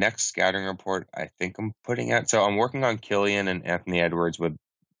 The next scouting report I think I'm putting out. So I'm working on Killian and Anthony Edwards with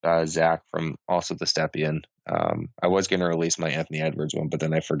Zach from also the Stepien. I was going to release my Anthony Edwards one, but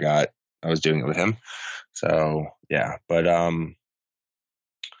then I forgot I was doing it with him. So yeah, but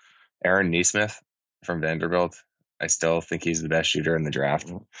Aaron Nesmith from Vanderbilt, I still think he's the best shooter in the draft,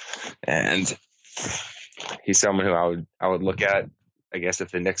 and he's someone who I would look at, I guess,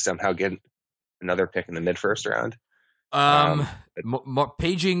 if the Knicks somehow get another pick in the mid-first round.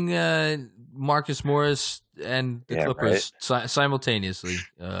 Paging Marcus Morris and the Clippers simultaneously.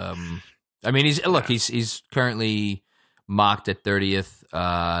 I mean, he's currently mocked at 30th.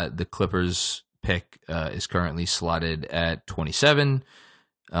 The Clippers pick is currently slotted at 27.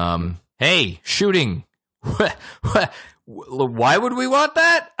 Hey, shooting. Why would we want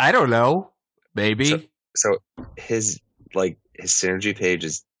that? I don't know. Maybe. So his synergy page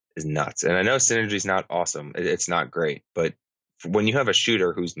is nuts. And I know synergy's not awesome. It's not great. But when you have a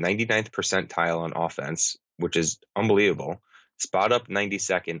shooter who's 99th percentile on offense, which is unbelievable, spot up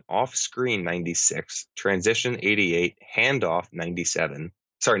 92nd, off screen 96, transition 88, handoff 95,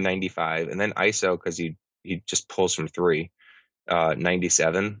 and then ISO because he just pulls from 3,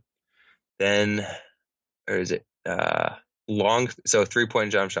 97. Then or is it long? So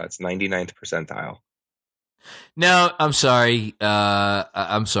 3-point jump shots 99th percentile. No, I'm sorry.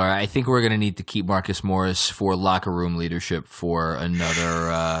 I think we're going to need to keep Marcus Morris for locker room leadership for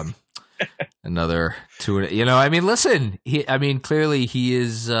another 2. I mean, listen. Clearly he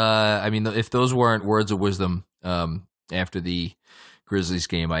is. If those weren't words of wisdom after the Grizzlies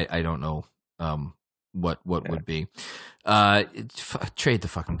game, I don't know what would be. Trade the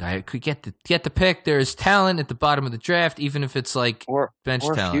fucking guy. Could get the pick. There's talent at the bottom of the draft, even if it's like bench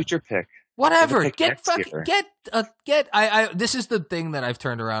or talent. Future pick. Whatever. This is the thing that I've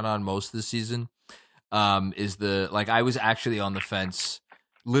turned around on most this season. I was actually on the fence,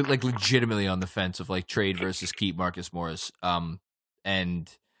 legitimately on the fence of like trade versus keep Marcus Morris. And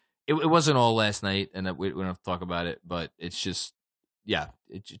it wasn't all last night, and we don't have to talk about it, but it's just,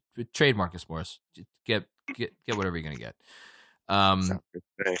 trade Marcus Morris. Get whatever you're gonna get.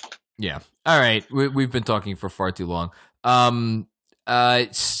 Yeah. All right. We've been talking for far too long.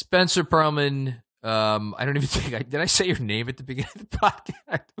 Spencer Pearlman. I don't even think did I say your name at the beginning of the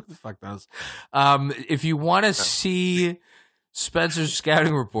podcast? What the fuck knows? If you want to see Spencer's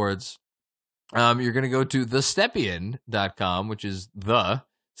scouting reports, you're going to go to thestepien.com, which is the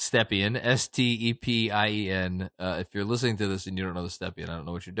Stepien, Stepien. If you're listening to this and you don't know the Stepien, I don't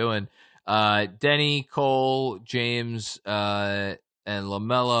know what you're doing. Denny, Cole, James, and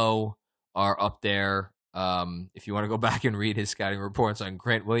LaMelo are up there. If you want to go back and read his scouting reports on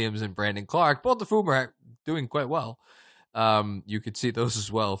Grant Williams and Brandon Clark, both of whom are doing quite well, you could see those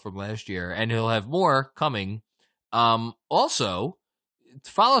as well from last year, and he'll have more coming. Also,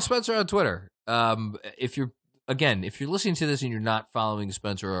 follow Spencer on Twitter. If you're listening to this and you're not following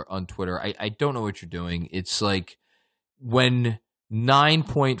Spencer on Twitter, I don't know what you're doing. It's like when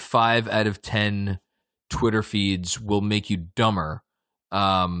 9.5 out of 10 Twitter feeds will make you dumber.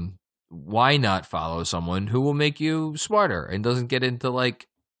 Why not follow someone who will make you smarter and doesn't get into like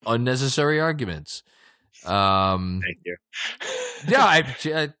unnecessary arguments? Thank you.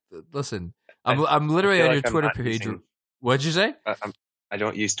 Yeah, listen. I'm literally on your Twitter page. What'd you say? I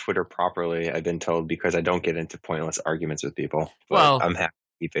don't use Twitter properly, I've been told, because I don't get into pointless arguments with people. But well, I'm happy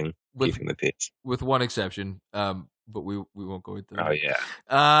keeping the peace. With one exception, but we won't go into that. Oh yeah.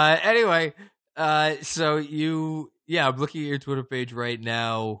 Anyway, so I'm looking at your Twitter page right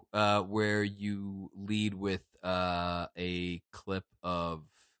now, where you lead with a clip of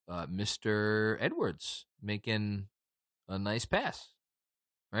Mr. Edwards making a nice pass,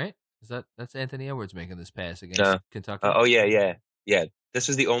 right? That's Anthony Edwards making this pass against Kentucky? Yeah. This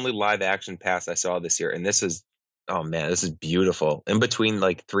was the only live action pass I saw this year, and this is beautiful. In between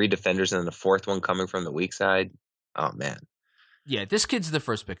like 3 defenders and then the 4th one coming from the weak side. Oh man. Yeah, this kid's the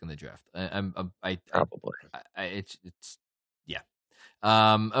first pick in the draft. Probably.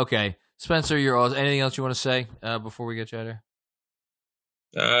 Okay, Spencer, you're all. Anything else you want to say before we get you out of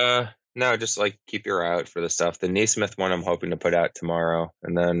here? No, just like keep your eye out for the stuff. The Naismith one I'm hoping to put out tomorrow,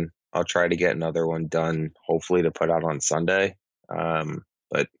 and then I'll try to get another one done, hopefully to put out on Sunday.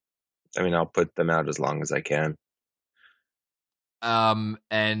 But I mean, I'll put them out as long as I can.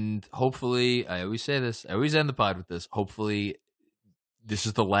 And hopefully, I always say this, I always end the pod with this. Hopefully, this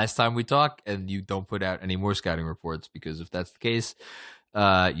is the last time we talk and you don't put out any more scouting reports, because if that's the case,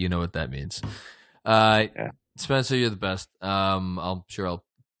 you know what that means. Spencer, you're the best. I'm sure I'll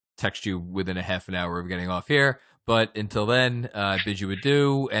text you within a half an hour of getting off here. But until then, I bid you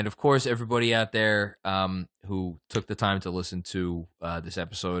adieu. And of course, everybody out there who took the time to listen to this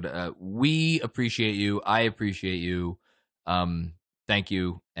episode, we appreciate you. I appreciate you. Thank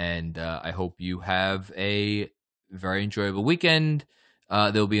you. And I hope you have a very enjoyable weekend.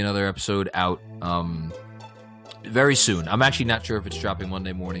 There'll be another episode out very soon. I'm actually not sure if it's dropping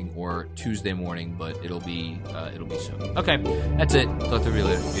Monday morning or Tuesday morning, but it'll be soon. Okay, that's it. Talk to you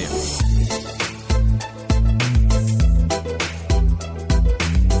later. See ya.